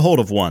I get a hold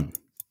of one?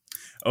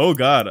 Oh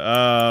God,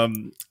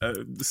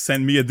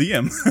 send me a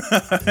DM.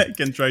 I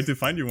can try to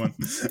find you one.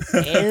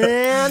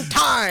 And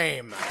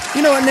time.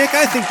 You know what, Nick?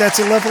 I think that's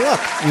a level up.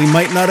 We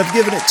might not have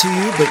given it to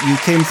you, but you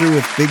came through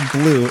with Big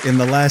Blue in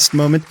the last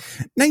moment.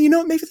 Now, you know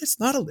what? Maybe that's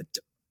not a...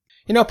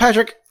 You know,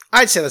 Patrick,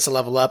 I'd say that's a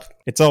level up.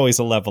 It's always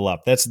a level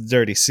up. That's the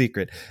dirty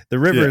secret. The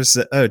rivers...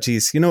 Yeah. Oh,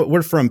 geez. You know what?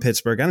 We're from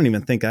Pittsburgh. I don't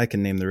even think I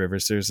can name the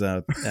rivers. There's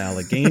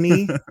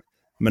Allegheny...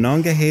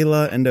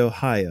 Monongahela and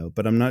Ohio,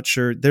 but I'm not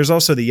sure. There's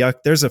also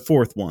there's a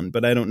 4th one,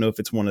 but I don't know if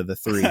it's one of the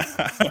 3.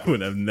 I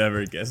would have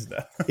never guessed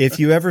that. If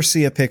you ever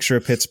see a picture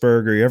of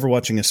Pittsburgh or you're ever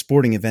watching a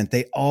sporting event,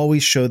 they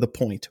always show the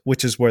point,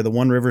 which is where the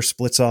one river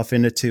splits off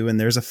into 2 and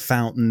there's a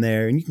fountain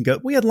there and you can go.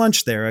 We had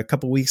lunch there a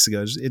couple weeks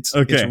ago. It's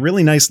a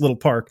really nice little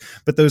park,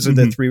 but those are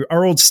the 3.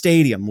 Our old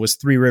stadium was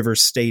 3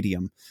 Rivers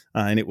Stadium,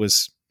 and it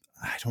was,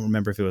 I don't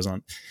remember if it was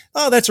on.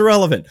 Oh, that's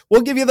irrelevant.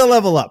 We'll give you the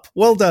level up.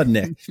 Well done,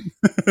 Nick.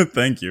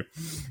 Thank you.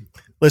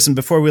 Listen,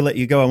 before we let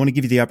you go, I want to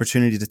give you the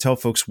opportunity to tell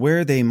folks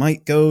where they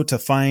might go to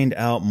find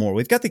out more.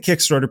 We've got the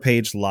Kickstarter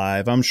page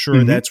live. I'm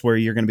sure that's where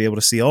you're going to be able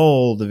to see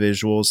all the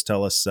visuals.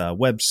 Tell us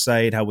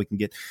website, how we can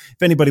get,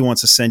 if anybody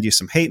wants to send you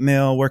some hate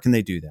mail, where can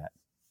they do that?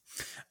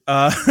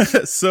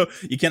 So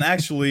you can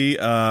actually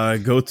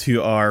go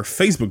to our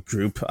Facebook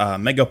group,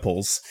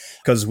 Megapulse,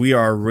 because we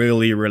are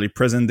really, really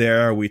present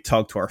there. We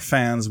talk to our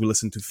fans. We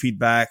listen to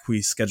feedback.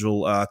 We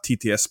schedule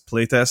TTS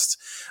playtests.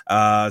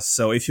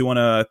 So if you want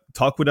to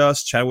talk with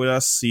us, chat with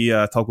us,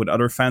 talk with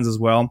other fans as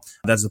well,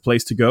 that's the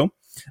place to go.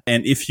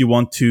 And if you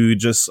want to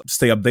just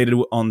stay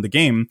updated on the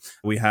game,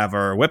 we have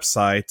our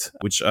website,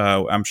 which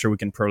I'm sure we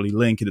can probably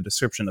link in the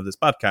description of this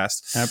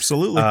podcast.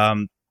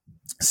 Absolutely.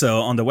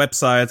 So on the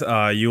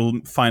website,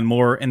 you'll find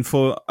more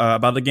info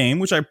about the game,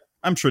 which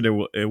I'm sure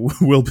it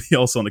will be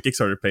also on the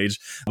Kickstarter page.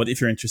 But if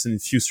you're interested in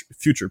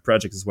future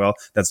projects as well,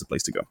 that's the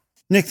place to go.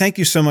 Nick, thank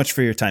you so much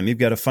for your time. You've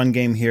got a fun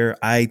game here.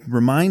 I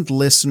remind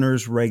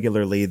listeners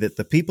regularly that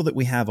the people that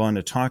we have on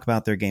to talk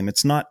about their game,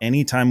 it's not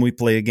any time we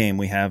play a game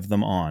we have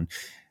them on.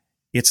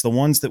 It's the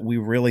ones that we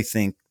really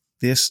think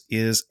this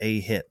is a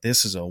hit.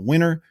 This is a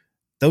winner.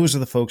 Those are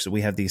the folks that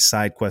we have these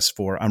side quests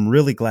for. I'm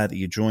really glad that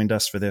you joined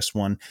us for this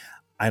one.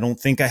 I don't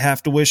think I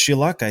have to wish you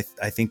luck. I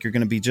think you're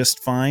going to be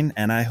just fine,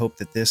 and I hope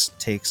that this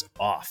takes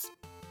off.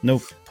 No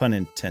pun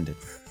intended.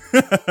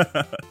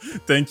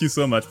 Thank you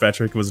so much,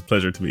 Patrick. It was a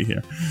pleasure to be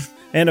here.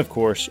 And of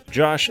course,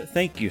 Josh,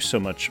 thank you so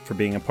much for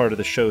being a part of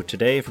the show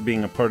today, for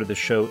being a part of the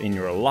show in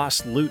your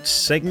Lost Loot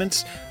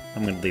segments.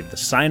 I'm going to leave the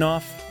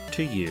sign-off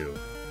to you.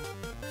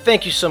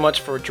 Thank you so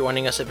much for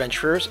joining us,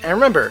 adventurers, and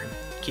remember,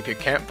 keep your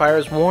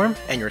campfires warm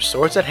and your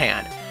swords at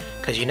hand,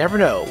 because you never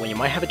know when you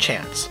might have a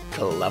chance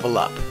to level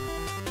up.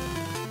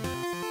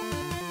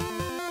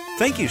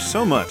 Thank you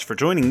so much for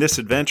joining this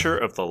adventure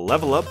of the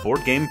Level Up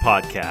Board Game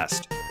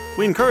Podcast.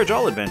 We encourage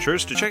all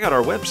adventurers to check out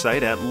our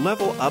website at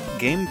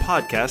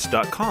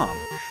levelupgamepodcast.com.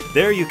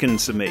 There you can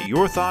submit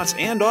your thoughts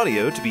and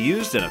audio to be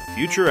used in a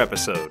future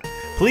episode.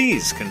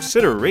 Please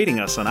consider rating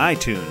us on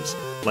iTunes,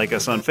 like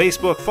us on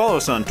Facebook, follow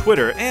us on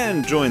Twitter,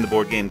 and join the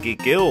Board Game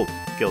Geek Guild,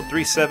 Guild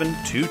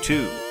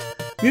 3722.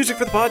 Music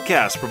for the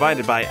podcast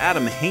provided by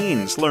Adam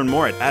Haynes. Learn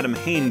more at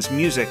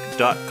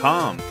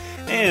adamhaynesmusic.com.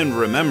 And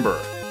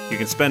remember, you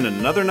can spend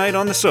another night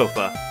on the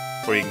sofa,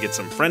 or you can get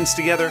some friends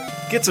together,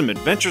 get some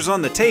adventures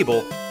on the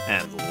table,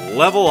 and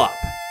level up.